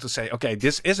itching you to say, okay,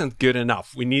 this isn't good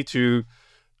enough. We need to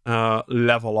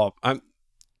level up.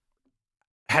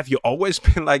 have you always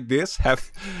been like this?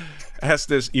 Has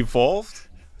this evolved?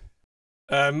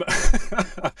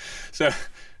 So,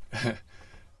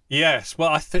 yes. Well,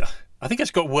 I think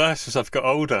it's got worse as I've got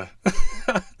older.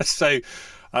 So,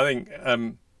 I think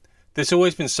there's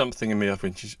always been something in me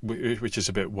which is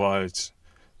a bit wired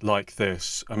like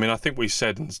this. I mean, I think we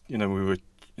said, we were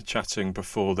chatting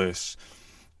before this.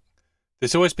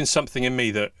 There's always been something in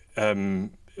me that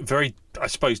very, I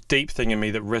suppose, deep thing in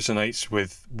me that resonates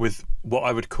with what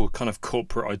I would call kind of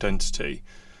corporate identity,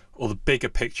 or the bigger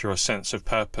picture or sense of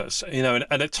purpose, and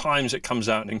at times it comes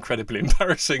out in incredibly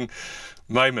embarrassing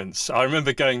moments. I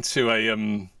remember going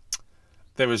to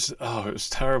it was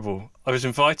terrible. I was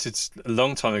invited a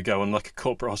long time ago on like a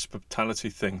corporate hospitality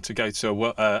thing to go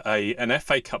to an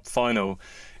FA Cup final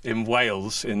in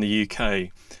Wales in the UK,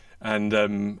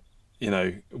 and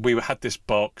we had this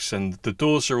box and the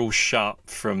doors are all shut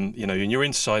from, and you're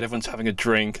inside, everyone's having a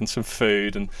drink and some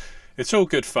food and it's all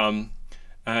good fun.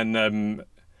 And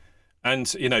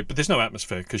but there's no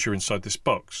atmosphere because you're inside this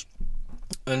box.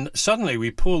 And suddenly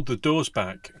we pulled the doors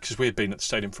back because we had been at the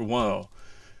stadium for a while.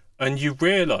 And you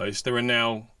realise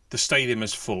the stadium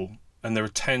is full and there are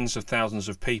tens of thousands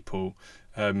of people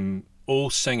all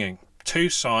singing. Two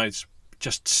sides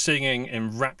just singing,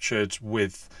 enraptured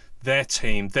with their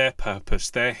team, their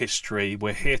purpose, their history.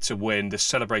 We're here to win. They're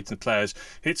celebrating the players.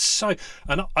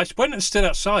 And I went and stood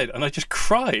outside and I just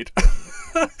cried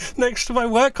next to my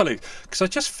work colleagues because I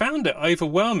just found it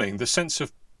overwhelming, the sense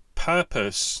of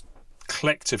purpose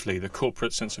collectively, the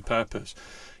corporate sense of purpose.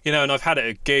 And I've had it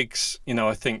at gigs.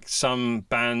 I think some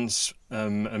bands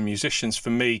and musicians,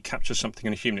 for me, capture something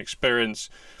in a human experience.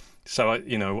 So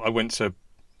I went to,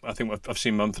 I think I've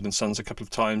seen Mumford & Sons a couple of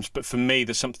times, but for me,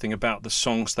 there's something about the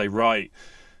songs they write,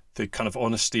 the kind of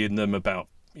honesty in them about,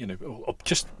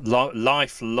 just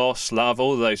life, loss, love,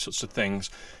 all those sorts of things.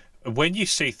 When you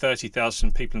see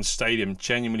 30,000 people in the stadium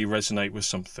genuinely resonate with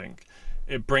something,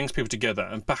 it brings people together.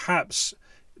 And perhaps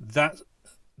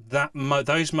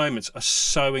those moments are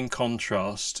so in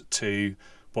contrast to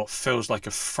what feels like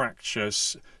a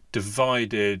fractious,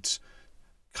 divided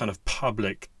kind of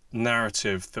public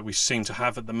narrative that we seem to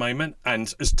have at the moment.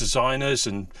 And as designers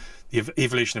and the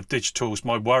evolution of digital is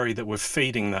my worry that we're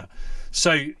feeding that.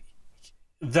 So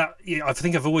I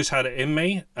think I've always had it in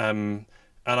me. And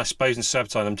I suppose in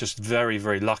Serpentine, I'm just very,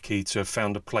 very lucky to have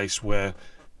found a place where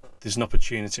there's an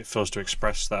opportunity, it feels, to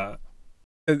express that.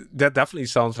 That definitely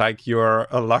sounds like you're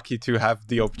lucky to have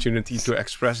the opportunity to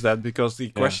express that, because the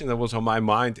question that was on my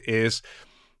mind is,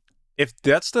 if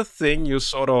that's the thing you're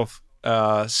sort of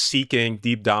seeking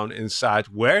deep down inside,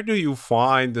 where do you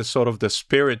find the sort of the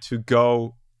spirit to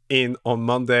go in on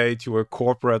Monday to a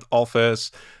corporate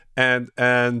office and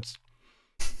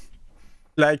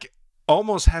like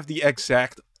almost have the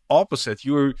exact opposite?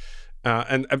 You're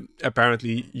and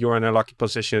apparently you're in a lucky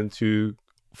position to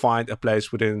find a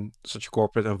place within such a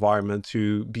corporate environment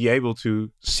to be able to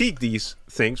seek these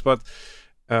things. But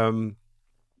I'm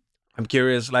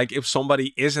curious, like, if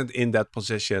somebody isn't in that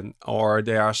position, or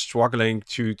they are struggling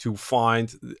to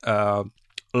find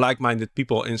like-minded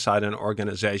people inside an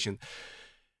organization,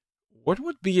 what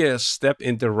would be a step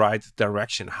in the right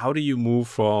direction? How do you move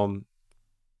from...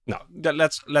 No,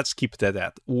 let's keep it at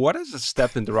that. What is a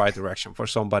step in the right direction for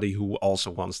somebody who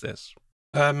also wants this?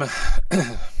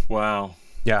 Wow.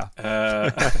 Yeah.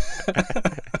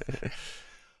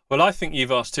 Well, I think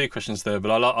you've asked two questions there,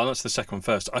 but I'll answer the second one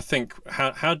first. I think,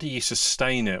 how do you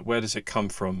sustain it? Where does it come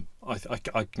from? I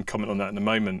can comment on that in a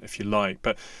moment if you like.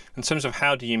 But in terms of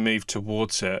how do you move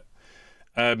towards it,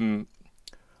 I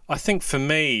think for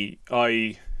me,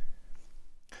 I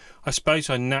suppose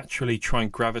I naturally try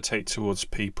and gravitate towards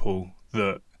people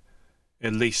that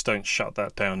at least don't shut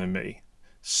that down in me.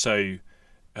 So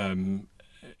I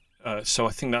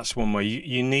think that's one way.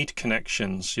 You need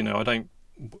connections.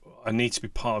 I need to be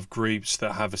part of groups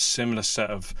that have a similar set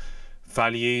of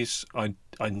values. I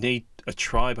need a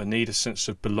tribe. I need a sense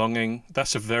of belonging.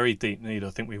 That's a very deep need I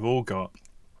think we've all got.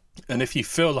 And if you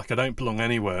feel like I don't belong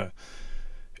anywhere,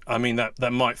 I mean,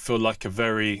 that might feel like a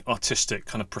very artistic,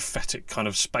 kind of prophetic kind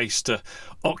of space to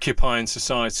occupy in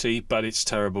society, but it's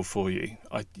terrible for you.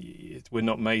 We're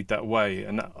not made that way.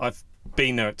 And I've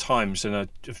been there at times and I've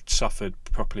suffered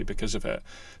properly because of it.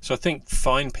 So I think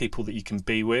find people that you can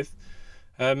be with.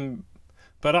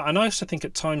 But I also think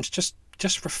at times just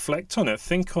reflect on it,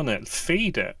 think on it,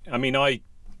 feed it. I mean, I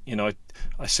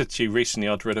said to you recently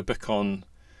I'd read a book on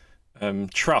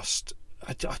trust.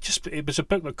 It was a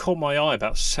book that caught my eye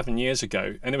about 7 years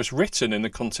ago, and it was written in the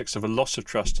context of a loss of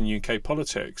trust in UK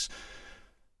politics.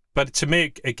 But to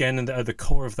me, again, at the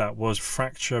core of that was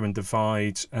fracture and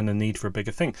divide and a need for a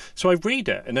bigger thing. So I read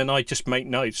it and then I just make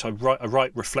notes. I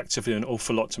write reflectively an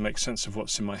awful lot to make sense of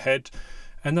what's in my head.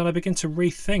 And then I begin to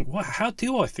rethink, how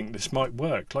do I think this might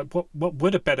work? Like, what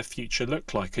would a better future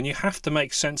look like? And you have to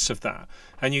make sense of that.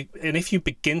 And if you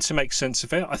begin to make sense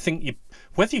of it, I think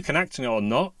whether you can act on it or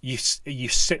not, you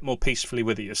sit more peacefully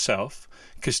with it yourself,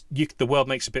 because the world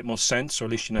makes a bit more sense, or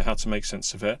at least you know how to make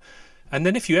sense of it. And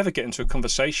then if you ever get into a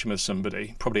conversation with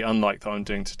somebody, probably unlike that I'm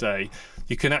doing today,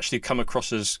 you can actually come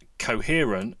across as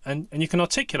coherent and you can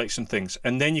articulate some things,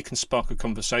 and then you can spark a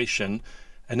conversation.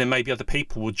 And then maybe other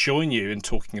people will join you in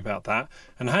talking about that.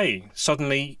 And hey,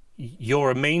 suddenly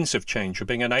you're a means of change. You're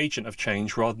being an agent of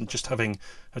change rather than just having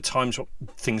at times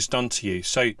things done to you.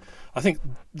 So I think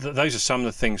those are some of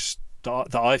the things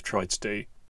that I've tried to do.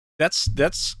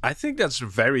 I think that's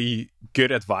very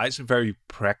good advice and very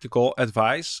practical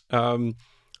advice.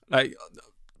 Like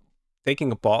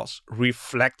taking a pause,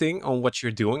 reflecting on what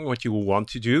you're doing, what you want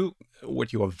to do,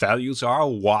 what your values are,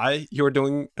 why you're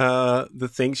doing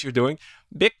the things you're doing.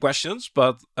 Big questions,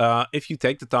 but if you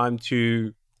take the time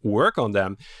to work on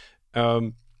them.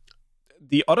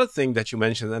 The other thing that you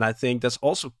mentioned, and I think that's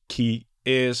also key,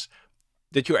 is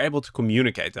that you're able to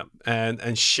communicate them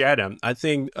and share them. I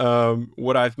think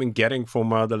what I've been getting from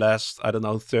the last,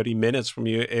 30 minutes from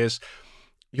you is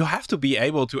you have to be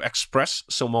able to express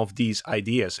some of these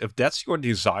ideas. If that's your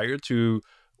desire to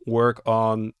work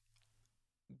on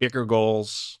bigger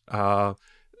goals,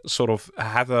 sort of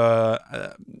have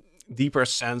a deeper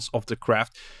sense of the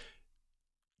craft,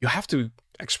 you have to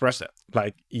express that.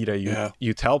 Like either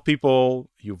you tell people,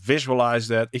 you visualize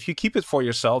that. If you keep it for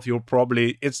yourself, you'll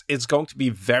probably, it's going to be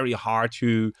very hard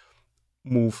to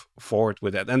move forward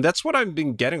with it. And that's what I've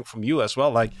been getting from you as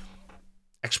well. Like,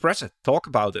 express it, talk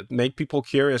about it, make people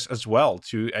curious as well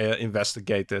to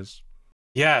investigate this.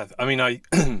 Yeah, I mean,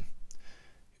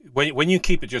 when you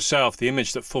keep it yourself, the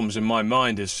image that forms in my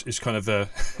mind is kind of a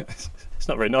it's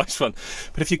not a very nice one.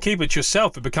 But if you keep it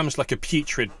yourself, it becomes like a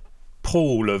putrid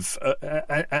pool of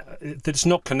that's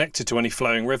not connected to any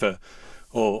flowing river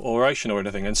or ocean or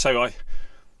anything. And so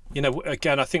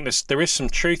again, I think there is some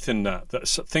truth in that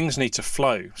things need to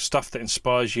flow. Stuff that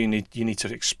inspires you need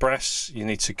to express. You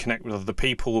need to connect with other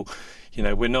people.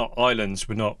 We're not islands.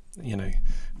 We're not.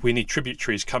 We need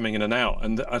tributaries coming in and out.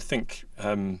 And I think.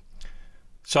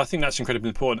 So I think that's incredibly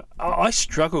important. I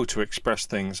struggle to express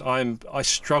things. I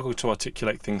struggle to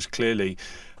articulate things clearly.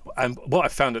 And what I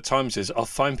found at times is I'll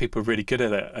find people really good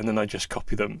at it and then I just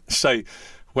copy them. So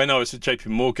when I was at JP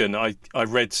Morgan, I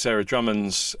read Sarah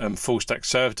Drummond's Full Stack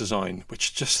Server Design,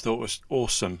 which I just thought was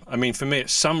awesome. I mean, for me, it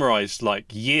summarized like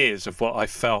years of what I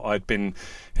felt I'd been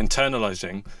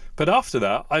internalizing. But after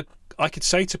that, I could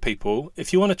say to people,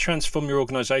 if you want to transform your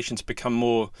organization to become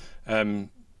more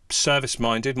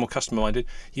service-minded, more customer-minded,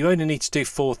 you only need to do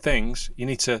 4 things. You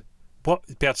need to be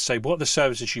able to say what are the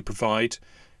services you provide,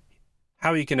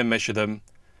 how are you going to measure them,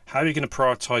 how are you going to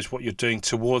prioritize what you're doing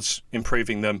towards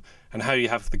improving them, and how you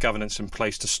have the governance in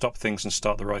place to stop things and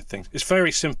start the right things. It's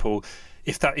very simple.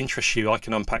 If that interests you, I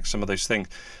can unpack some of those things.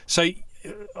 So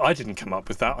I didn't come up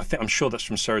with that. I'm sure that's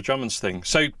from Sarah Drummond's thing.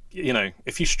 So,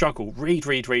 if you struggle, read,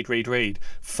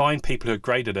 find people who are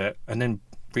great at it, and then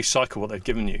recycle what they've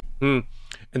given you.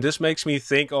 And this makes me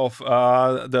think of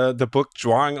the book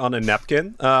Drawing on a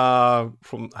Napkin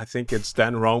from, I think it's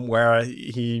Dan Rome, where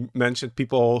he mentioned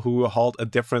people who hold a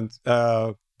different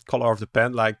color of the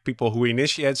pen, like people who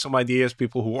initiate some ideas,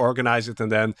 people who organize it,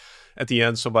 and then at the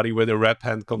end somebody with a red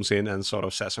pen comes in and sort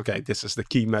of says, okay, this is the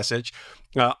key message.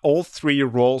 All 3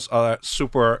 roles are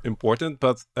super important,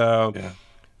 but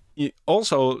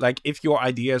also, like, if your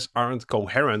ideas aren't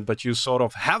coherent, but you sort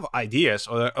of have ideas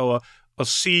or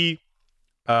see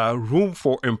room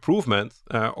for improvement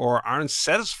or aren't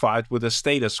satisfied with the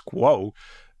status quo,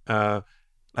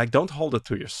 like, don't hold it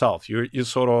to yourself. You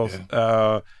sort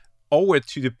of owe it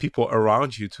to the people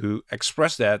around you to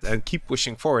express that and keep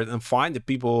pushing forward and find the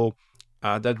people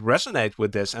that resonate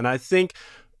with this. And I think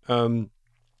the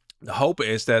hope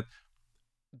is that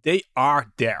they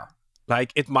are there.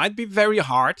 Like, it might be very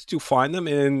hard to find them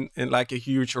in like a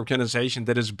huge organization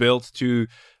that is built to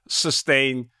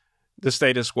sustain the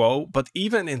status quo, but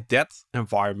even in that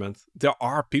environment, there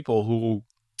are people who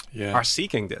are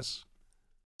seeking this.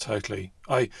 Totally.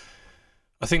 I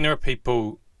think there are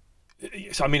people.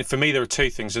 I mean, for me, there are 2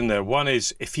 things in there. One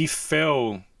is if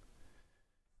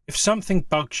something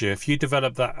bugs you, if you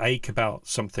develop that ache about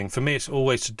something, for me, it's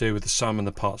always to do with the sum and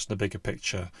the parts and the bigger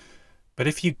picture. But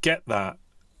if you get that,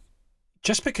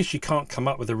 just because you can't come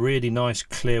up with a really nice,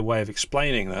 clear way of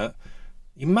explaining that,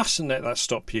 You mustn't let that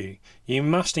stop you. You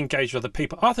must engage with other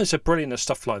people. Others are brilliant at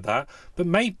stuff like that, but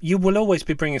maybe you will always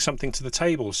be bringing something to the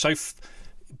table. So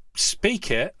speak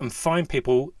it and find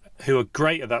people who are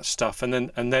great at that stuff, and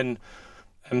then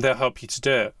they'll help you to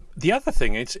do it. The other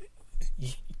thing is,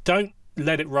 don't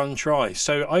let it run dry.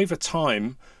 So over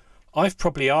time, I've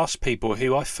probably asked people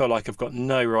who I feel like I've got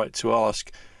no right to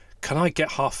ask, can I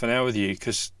get half an hour with you?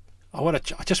 Because I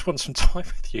just want some time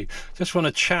with you. I just want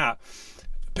to chat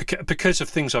because of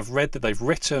things I've read that they've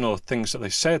written or things that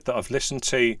they've said that I've listened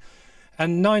to.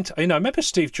 And I remember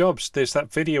Steve Jobs, there's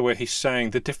that video where he's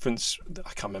saying the difference,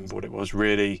 I can't remember what it was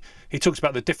really. He talks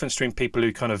about the difference between people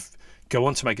who kind of go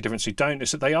on to make a difference who don't,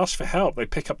 is that they ask for help. They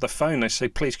pick up the phone, they say,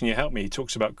 please, can you help me? He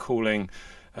talks about calling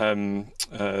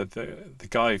the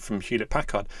guy from Hewlett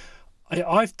Packard.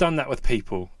 I've done that with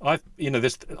people. I've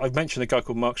mentioned a guy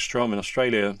called Mark Strom in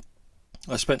Australia.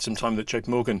 I spent some time with JP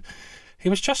Morgan. He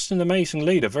was just an amazing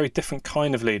leader, very different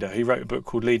kind of leader. He wrote a book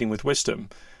called Leading with Wisdom.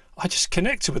 I just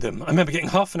connected with him. I remember getting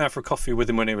half an hour for a coffee with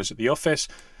him when he was at the office.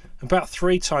 About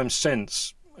 3 times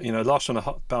since, last one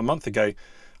about a month ago,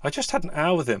 I just had an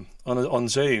hour with him on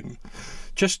Zoom,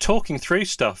 just talking through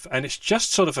stuff. And it's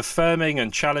just sort of affirming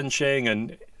and challenging.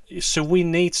 And so we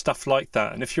need stuff like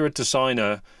that. And if you're a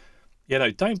designer,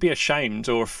 don't be ashamed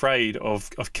or afraid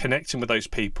of connecting with those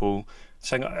people.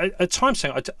 At times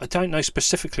saying, I don't know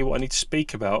specifically what I need to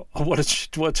speak about or what to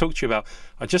talk to you about.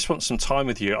 I just want some time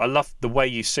with you. I love the way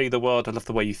you see the world. I love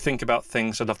the way you think about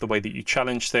things. I love the way that you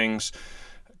challenge things.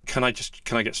 Can I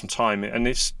get some time? And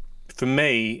it's, for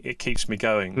me, it keeps me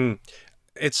going.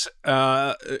 It's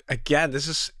again, this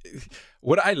is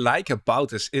what I like about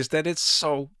this, is that it's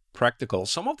so practical.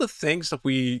 Some of the things that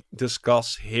we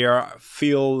discuss here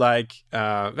feel like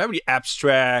very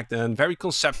abstract and very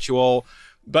conceptual.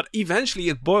 But eventually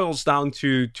it boils down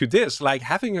to this, like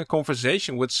having a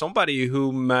conversation with somebody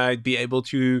who might be able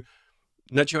to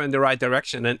nudge you in the right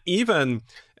direction. And even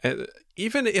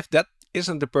if that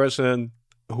isn't the person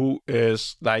who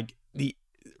is like the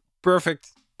perfect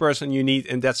person you need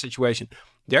in that situation,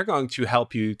 they're going to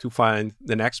help you to find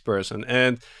the next person.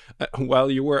 And while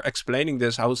you were explaining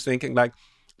this, I was thinking, like,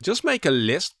 just make a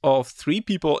list of 3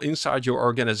 people inside your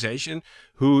organization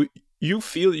who you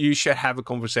feel you should have a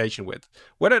conversation with,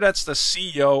 whether that's the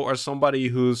CEO or somebody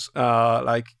who's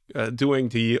doing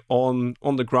the on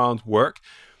the ground work,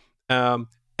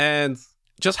 and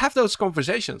just have those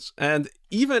conversations. And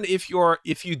even if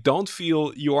you don't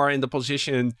feel you are in the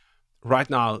position right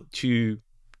now to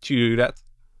do that,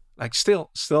 like still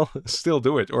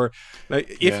do it. Or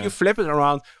like if you flip it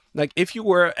around, like if you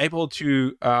were able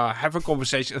to have a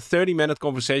conversation, a 30-minute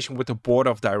conversation with the board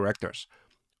of directors,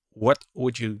 what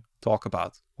would you talk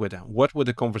about with them? What would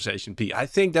the conversation be? I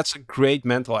think that's a great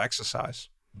mental exercise.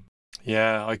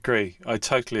 Yeah, I agree. I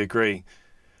totally agree.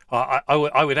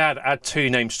 I would add 2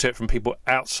 names to it from people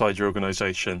outside your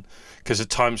organization, because at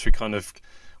times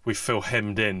we feel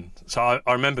hemmed in. So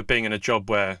I remember being in a job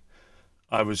where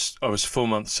I was 4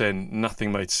 months in,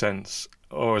 nothing made sense,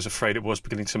 or I was afraid it was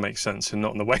beginning to make sense and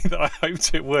not in the way that I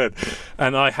hoped it would.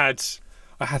 And I had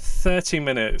 30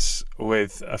 minutes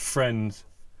with a friend,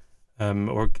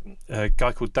 or a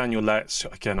guy called Daniel Letts.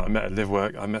 Again, I met at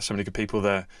LiveWork. I met so many good people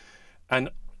there. And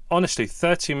honestly,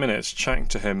 30 minutes chatting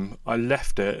to him, I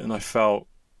left it and I felt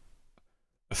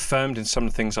affirmed in some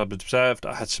of the things I've observed.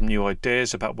 I had some new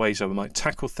ideas about ways I might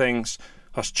tackle things.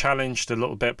 I was challenged a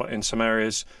little bit, but in some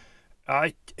areas,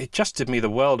 it just did me the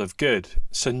world of good.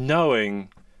 So knowing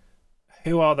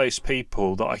who are those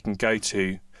people that I can go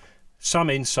to, some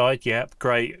inside, yeah,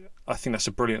 great. I think that's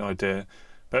a brilliant idea.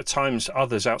 But at times,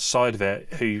 others outside of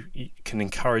it who can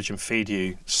encourage and feed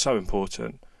you, so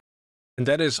important. And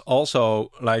that is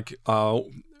also like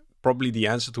probably the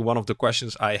answer to one of the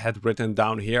questions I had written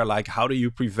down here. Like, how do you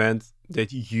prevent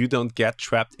that you don't get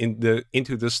trapped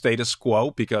into the status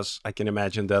quo? Because I can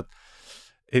imagine that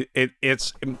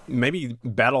it's maybe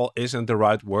battle isn't the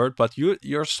right word, but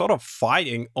you're sort of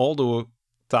fighting all the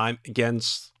time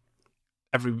against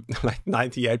every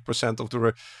 98%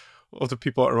 of the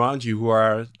people around you who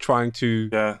are trying to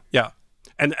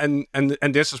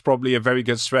and this is probably a very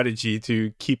good strategy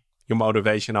to keep your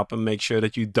motivation up and make sure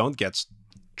that you don't get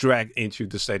dragged into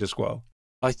the status quo.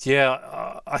 I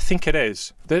think it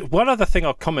is. One other thing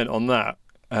I'll comment on that,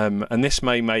 and this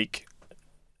may make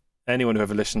anyone who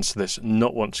ever listens to this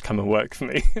not want to come and work for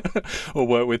me or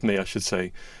work with me, I should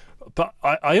say. But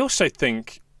I also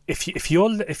think if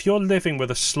you're living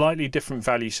with a slightly different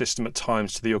value system at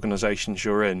times to the organizations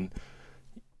you're in,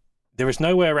 there is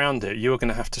no way around it. You are going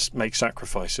to have to make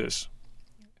sacrifices,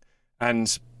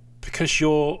 and because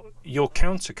you're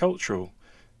countercultural.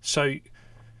 So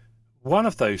one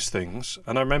of those things,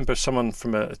 and I remember someone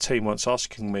from a team once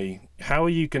asking me, how are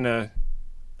you going to,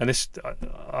 and this,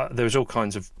 there was all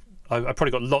kinds of, I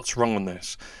probably got lots wrong on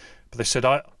this, but they said,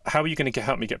 how are you going to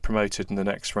help me get promoted in the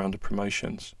next round of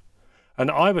promotions?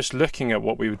 And I was looking at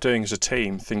what we were doing as a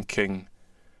team thinking,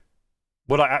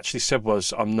 what I actually said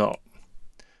was, I'm not.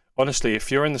 Honestly,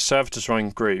 if you're in the server design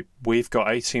group, we've got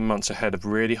 18 months ahead of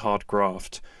really hard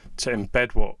graft to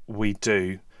embed what we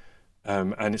do,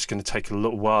 and it's going to take a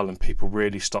little while and people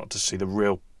really start to see the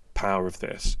real power of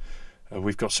this.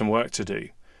 We've got some work to do.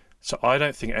 So I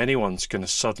don't think anyone's going to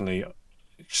suddenly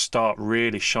start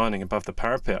really shining above the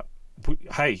parapet.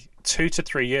 Hey, 2 to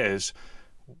 3 years,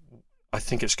 I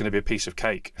think it's going to be a piece of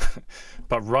cake.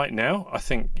 But right now, I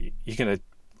think we're going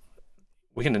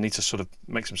to need to sort of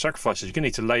make some sacrifices. You're going to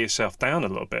need to lay yourself down a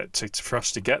little bit for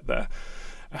us to get there.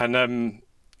 And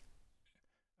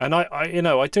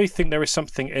I do think there is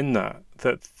something in that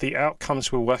the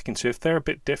outcomes we're working to, if they're a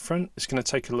bit different, it's going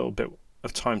to take a little bit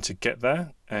of time to get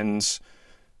there. And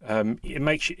it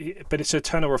makes you, but it's an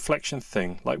eternal reflection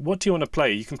thing. Like, what do you want to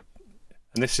play? You can,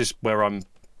 and this is where I'm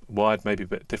wired maybe a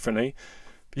bit differently,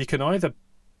 but you can either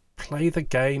play the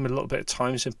game a little bit at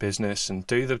times in business and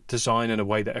do the design in a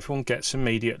way that everyone gets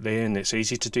immediately and it's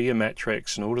easy to do your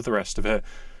metrics and all of the rest of it.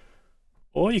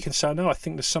 Or you can say, no, I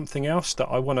think there's something else that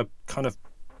I want to kind of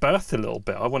birth a little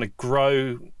bit. I want to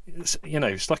grow,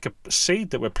 it's like a seed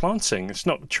that we're planting. It's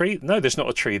not a tree. No, there's not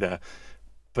a tree there.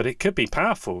 But it could be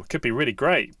powerful. It could be really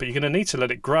great. But you're going to need to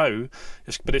let it grow.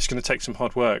 But it's going to take some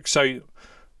hard work. So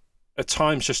at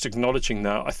times, just acknowledging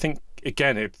that, I think,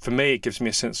 again, for me, it gives me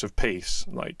a sense of peace.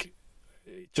 Like,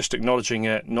 just acknowledging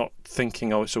it, not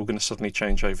thinking, oh, it's all going to suddenly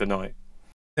change overnight.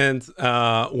 And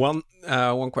one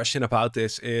question about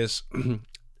this is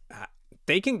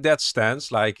taking that stance,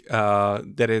 like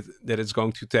that it's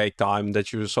going to take time,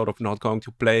 that you're sort of not going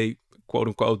to play quote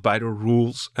unquote by the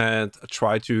rules and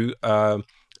try to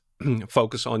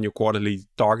focus on your quarterly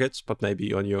targets, but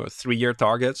maybe on your 3-year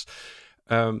targets.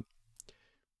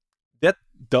 That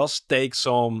does take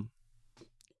some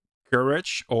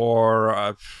courage,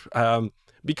 or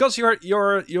because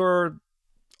you're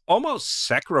almost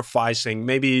sacrificing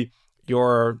maybe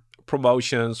your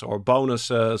promotions or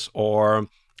bonuses or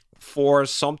for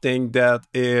something that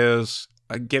is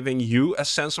giving you a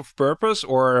sense of purpose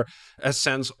or a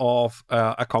sense of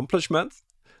accomplishment.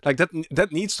 Like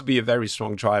that needs to be a very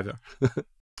strong driver.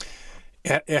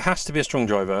 It has to be a strong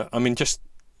driver. I mean,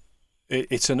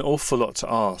 it's an awful lot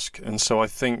to ask. And so I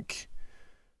think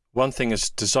one thing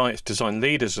is if design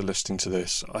leaders are listening to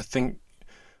this, I think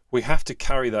we have to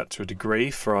carry that to a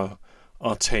degree for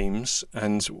our teams,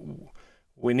 and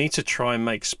we need to try and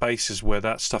make spaces where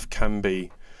that stuff can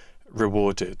be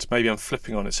rewarded. Maybe I'm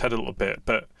flipping on its head a little bit,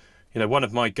 but one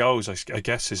of my goals, I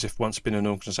guess, is if once been in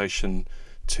an organization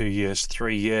 2 years,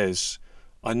 3 years,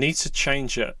 I need to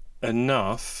change it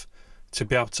enough to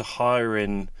be able to hire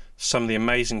in some of the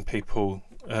amazing people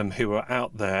who are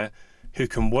out there who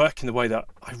can work in the way that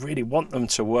I really want them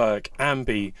to work and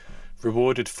be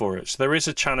rewarded for it. So there is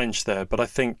a challenge there, but I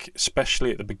think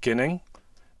especially at the beginning,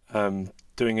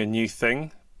 doing a new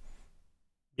thing,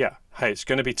 yeah, hey, it's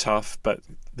going to be tough, but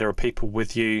there are people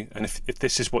with you, and if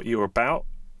this is what you're about,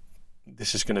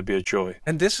 this is going to be a joy.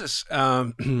 And this is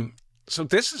so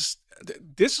this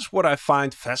is what I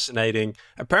find fascinating.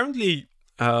 Apparently,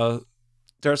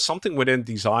 there's something within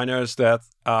designers that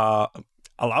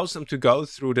allows them to go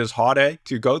through this heartache,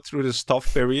 to go through this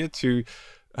tough period, to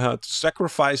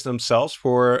sacrifice themselves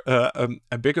for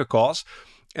a bigger cause.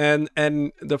 And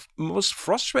the most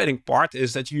frustrating part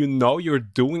is that you're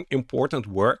doing important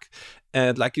work,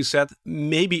 and like you said,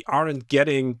 maybe aren't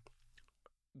getting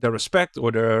the respect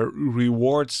or the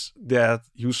rewards that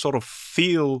you sort of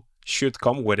feel should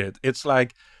come with it. It's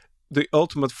like the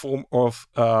ultimate form of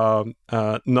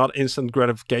not instant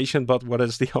gratification, but what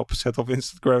is the opposite of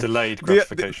instant gratification? Delayed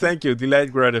gratification. Thank you,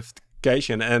 delayed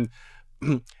gratification. And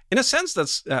in a sense,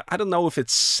 that's I don't know if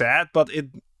it's sad, but it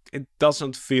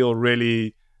doesn't feel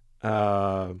really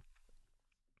well,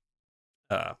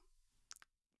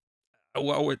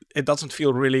 it doesn't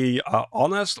feel really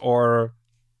honest, or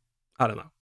I don't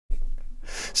know.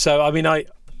 So I mean,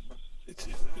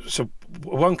 so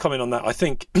one comment on that. I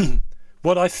think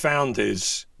what I found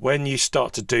is when you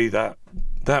start to do that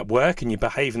work and you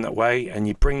behave in that way and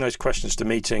you bring those questions to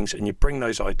meetings and you bring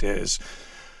those ideas,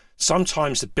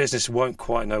 sometimes the business won't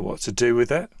quite know what to do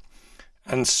with it.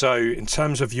 And so in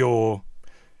terms of your,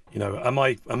 are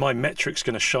my metrics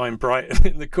going to shine bright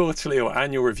in the quarterly or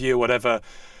annual review or whatever?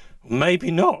 Maybe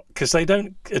not, because at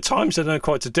times they don't know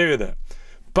quite what to do with it.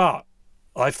 But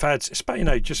I've had,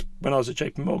 just when I was at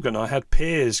JP Morgan, I had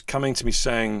peers coming to me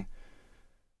saying,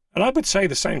 And I would say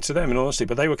the same to them in honesty,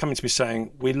 but they were coming to me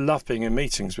saying, we love being in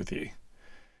meetings with you.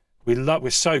 We're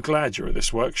so glad you're at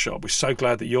this workshop. We're so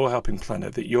glad that you're helping plan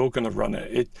it, that you're going to run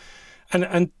it.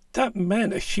 And that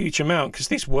meant a huge amount, because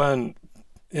these were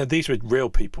real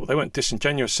people. They weren't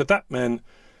disingenuous. So that meant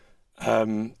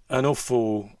an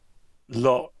awful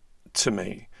lot to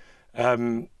me.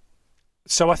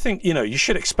 So I think, you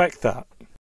should expect that.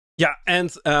 Yeah,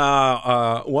 and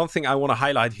one thing I want to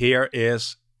highlight here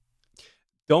is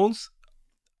don't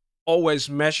always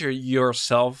measure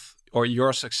yourself or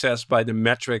your success by the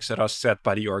metrics that are set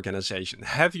by the organization.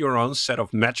 Have your own set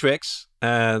of metrics,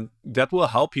 and that will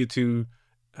help you to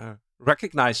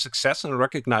recognize success and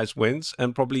recognize wins,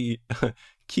 and probably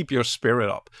keep your spirit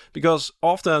up. Because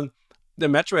often the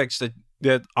metrics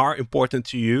that are important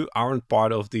to you aren't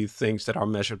part of the things that are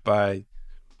measured by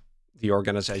the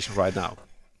organization right now.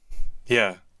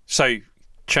 Yeah. So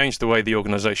change the way the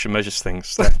organization measures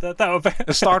things. That would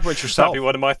be start with yourself. That'd be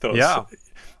one of my thoughts. Yeah.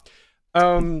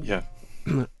 Yeah.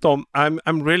 Tom, I'm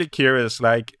really curious.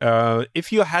 Like,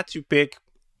 if you had to pick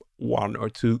one or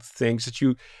two things that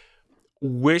you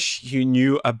wish you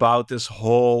knew about this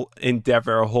whole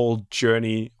endeavor, whole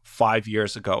journey 5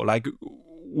 years ago, like,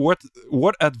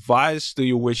 what advice do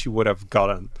you wish you would have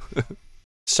gotten?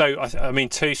 So, I mean,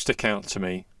 two stick out to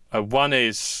me. One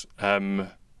is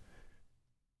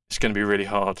it's going to be really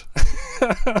hard,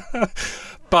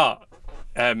 but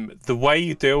the way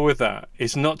you deal with that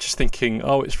is not just thinking,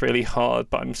 oh, it's really hard,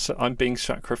 but I'm being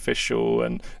sacrificial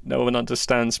and no one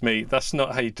understands me. That's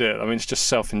not how you do it. I mean, it's just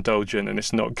self-indulgent and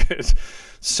it's not good.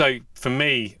 So for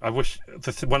me, I wish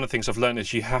one of the things I've learned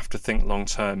is you have to think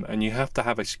long-term, and you have to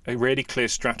have a really clear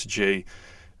strategy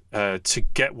to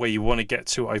get where you want to get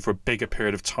to over a bigger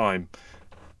period of time.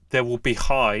 There will be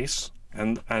highs,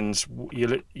 and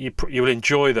you'll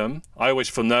enjoy them. I always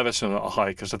feel nervous when I'm at a high,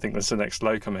 because I think there's the next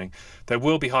low coming. There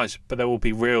will be highs, but there will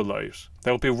be real lows.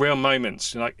 There will be real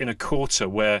moments, like in a quarter,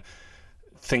 where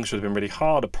things would have been really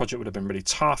hard, a project would have been really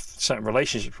tough, certain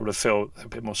relationships would have felt a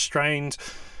bit more strained.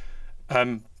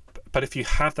 But if you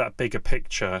have that bigger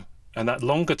picture and that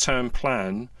longer term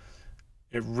plan,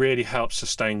 it really helps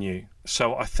sustain you.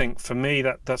 So I think for me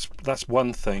that's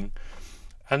one thing.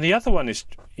 And the other one is,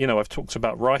 I've talked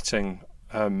about writing.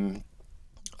 I've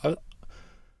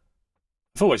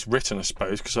always written, I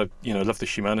suppose, because I love the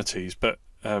humanities. But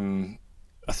I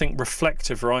think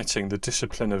reflective writing, the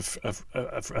discipline of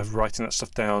writing that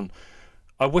stuff down,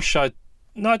 I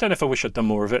don't know if I wish I'd done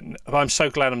more of it, but I'm so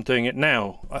glad I'm doing it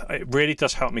now. It really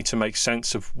does help me to make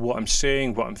sense of what I'm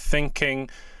seeing, what I'm thinking,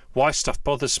 why stuff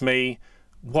bothers me,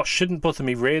 what shouldn't bother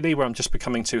me really, where I'm just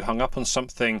becoming too hung up on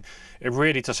something. It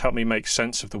really does help me make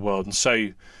sense of the world. And so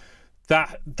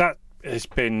that has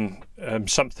been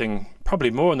something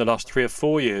probably more in the last 3 or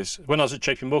 4 years. When I was at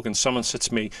JP Morgan, someone said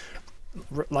to me,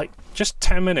 like, just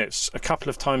 10 minutes a couple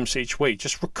of times each week,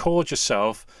 just record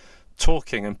yourself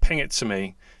talking and ping it to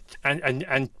me.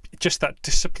 And just that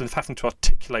discipline of having to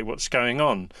articulate what's going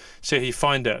on, so you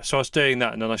find it. So I was doing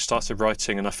that, and then I started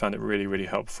writing, and I found it really, really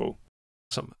helpful.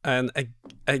 Awesome. And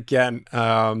again,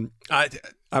 I'm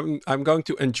going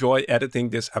to enjoy editing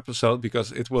this episode,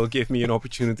 because it will give me an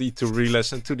opportunity to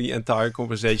re-listen to the entire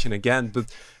conversation again.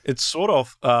 But it's sort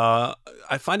of,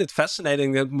 I find it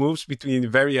fascinating that it moves between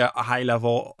very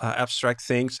high-level abstract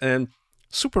things and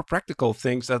super practical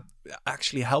things that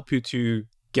actually help you to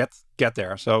get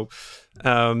there. So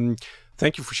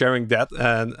thank you for sharing that.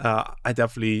 And I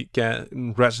definitely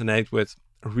can resonate with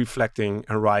reflecting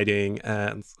and writing,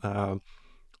 and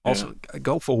also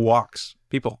go for walks.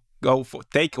 People,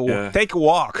 take a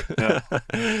walk. Yeah.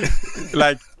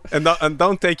 Like, and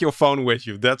don't take your phone with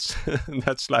you. That's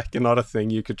like another thing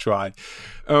you could try.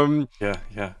 Tom,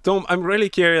 I'm really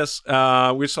curious.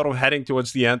 We're sort of heading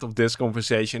towards the end of this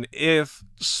conversation. If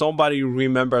somebody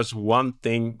remembers one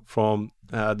thing from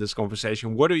this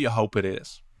conversation, what do you hope it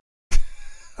is?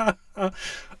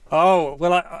 Oh,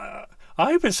 well, I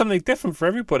hope it's something different for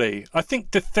everybody. I think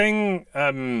the thing,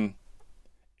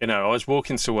 I was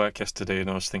walking to work yesterday and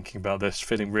I was thinking about this,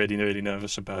 feeling really, really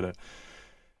nervous about it.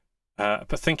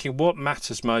 But thinking what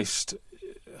matters most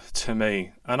to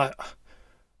me. And I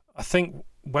think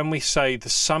when we say the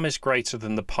sum is greater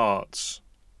than the parts,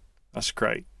 that's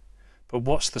great. But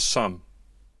what's the sum?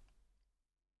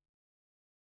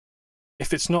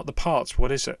 If it's not the parts,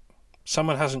 what is it?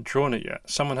 Someone hasn't drawn it yet.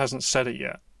 Someone hasn't said it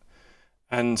yet.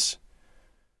 And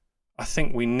I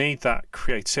think we need that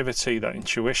creativity, that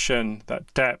intuition,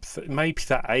 that depth, maybe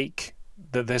that ache,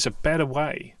 that there's a better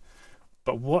way.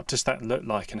 But what does that look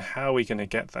like, and how are we going to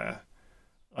get there?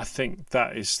 I think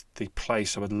that is the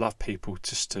place I would love people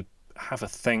just to have a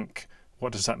think.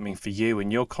 What does that mean for you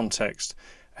in your context?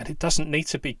 And it doesn't need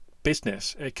to be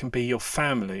business. It can be your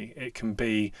family. It can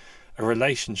be a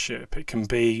relationship. It can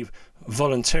be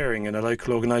volunteering in a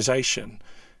local organisation.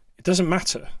 It doesn't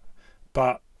matter.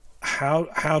 But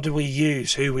how do we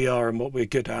use who we are and what we're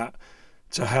good at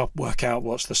to help work out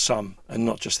what's the sum and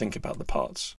not just think about the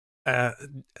parts?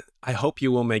 I hope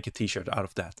you will make a T-shirt out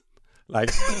of that.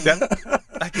 Like that.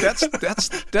 Like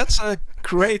that's a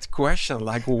great question.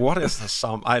 Like, what is the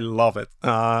sum? I love it.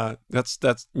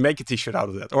 That's make a T-shirt out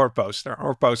of that, or a poster,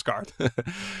 or a postcard.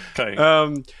 Okay.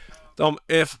 Tom,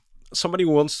 if somebody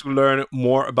wants to learn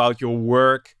more about your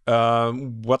work,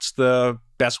 what's the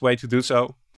best way to do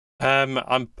so? I'm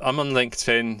on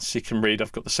LinkedIn, so you can read.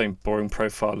 I've got the same boring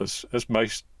profile as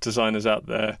most designers out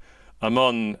there. I'm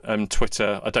on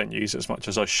Twitter. I don't use it as much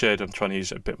as I should. I'm trying to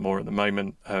use it a bit more at the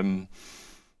moment.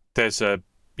 There's a,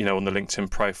 on the LinkedIn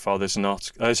profile, there's an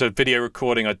article. There's a video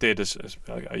recording I did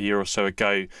a year or so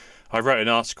ago. I wrote an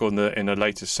article in the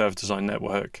latest Service Design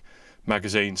Network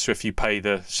magazine. So if you pay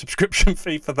the subscription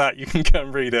fee for that, you can go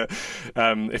and read it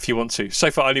if you want to.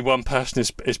 So far, only one person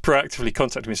is proactively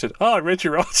contacted me and said, "Oh, I read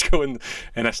your article in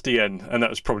SDN," and that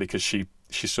was probably because she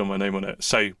saw my name on it.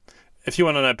 So if you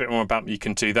want to know a bit more about me, you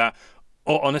can do that.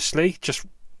 Or honestly, just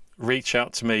reach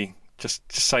out to me.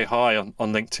 Just say hi on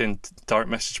LinkedIn, direct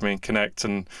message me and connect.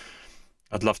 And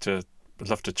I'd love to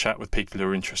chat with people who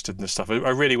are interested in this stuff. I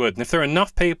really would. And if there are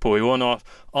enough people who want to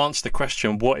answer the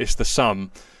question, what is the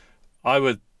sum? I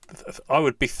would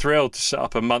be thrilled to set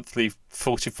up a monthly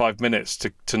 45 minutes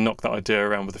to knock that idea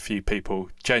around with a few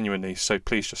people, genuinely. So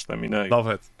please just let me know. Love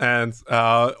it. And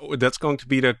that's going to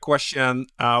be the question.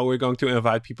 We're going to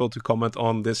invite people to comment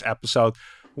on this episode.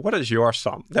 What is your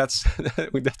sum?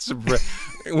 We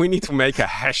need to make a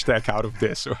hashtag out of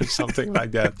this or something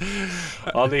like that.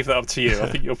 I'll leave that up to you. I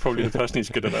think you're probably the person who's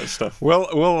good at that stuff.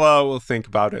 We'll think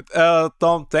about it.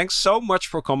 Tom, thanks so much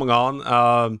for coming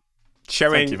on.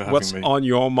 Sharing what's on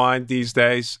your mind these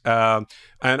days. And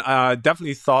I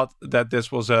definitely thought that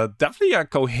this was definitely a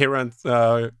coherent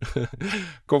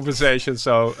conversation.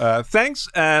 So thanks,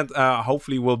 and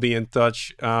hopefully we'll be in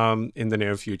touch in the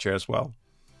near future as well.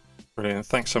 Brilliant.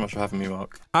 Thanks so much for having me,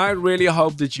 Mark. I really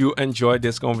hope that you enjoyed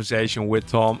this conversation with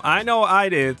Tom. I know I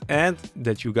did, and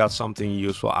that you got something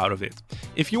useful out of it.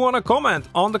 If you want to comment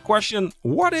on the question,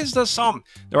 what is the sum?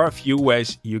 There are a few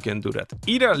ways you can do that.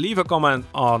 Either leave a comment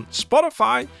on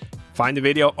Spotify, find the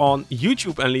video on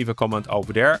YouTube and leave a comment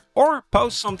over there, or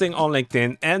post something on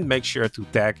LinkedIn and make sure to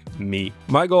tag me.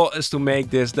 My goal is to make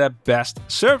this the best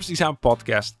service design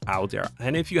podcast out there.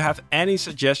 And if you have any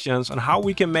suggestions on how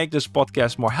we can make this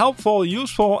podcast more helpful,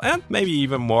 useful, and maybe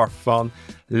even more fun,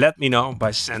 let me know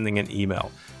by sending an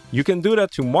email. You can do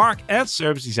that to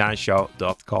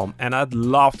mark@servicedesignshow.com, and I'd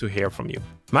love to hear from you.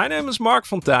 My name is Mark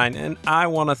Fontijn, and I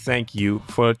want to thank you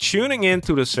for tuning in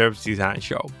to the Service Design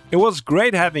Show. It was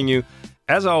great having you.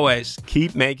 As always,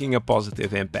 keep making a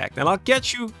positive impact, and I'll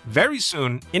catch you very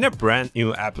soon in a brand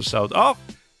new episode of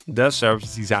the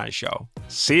Service Design Show.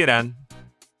 See you then.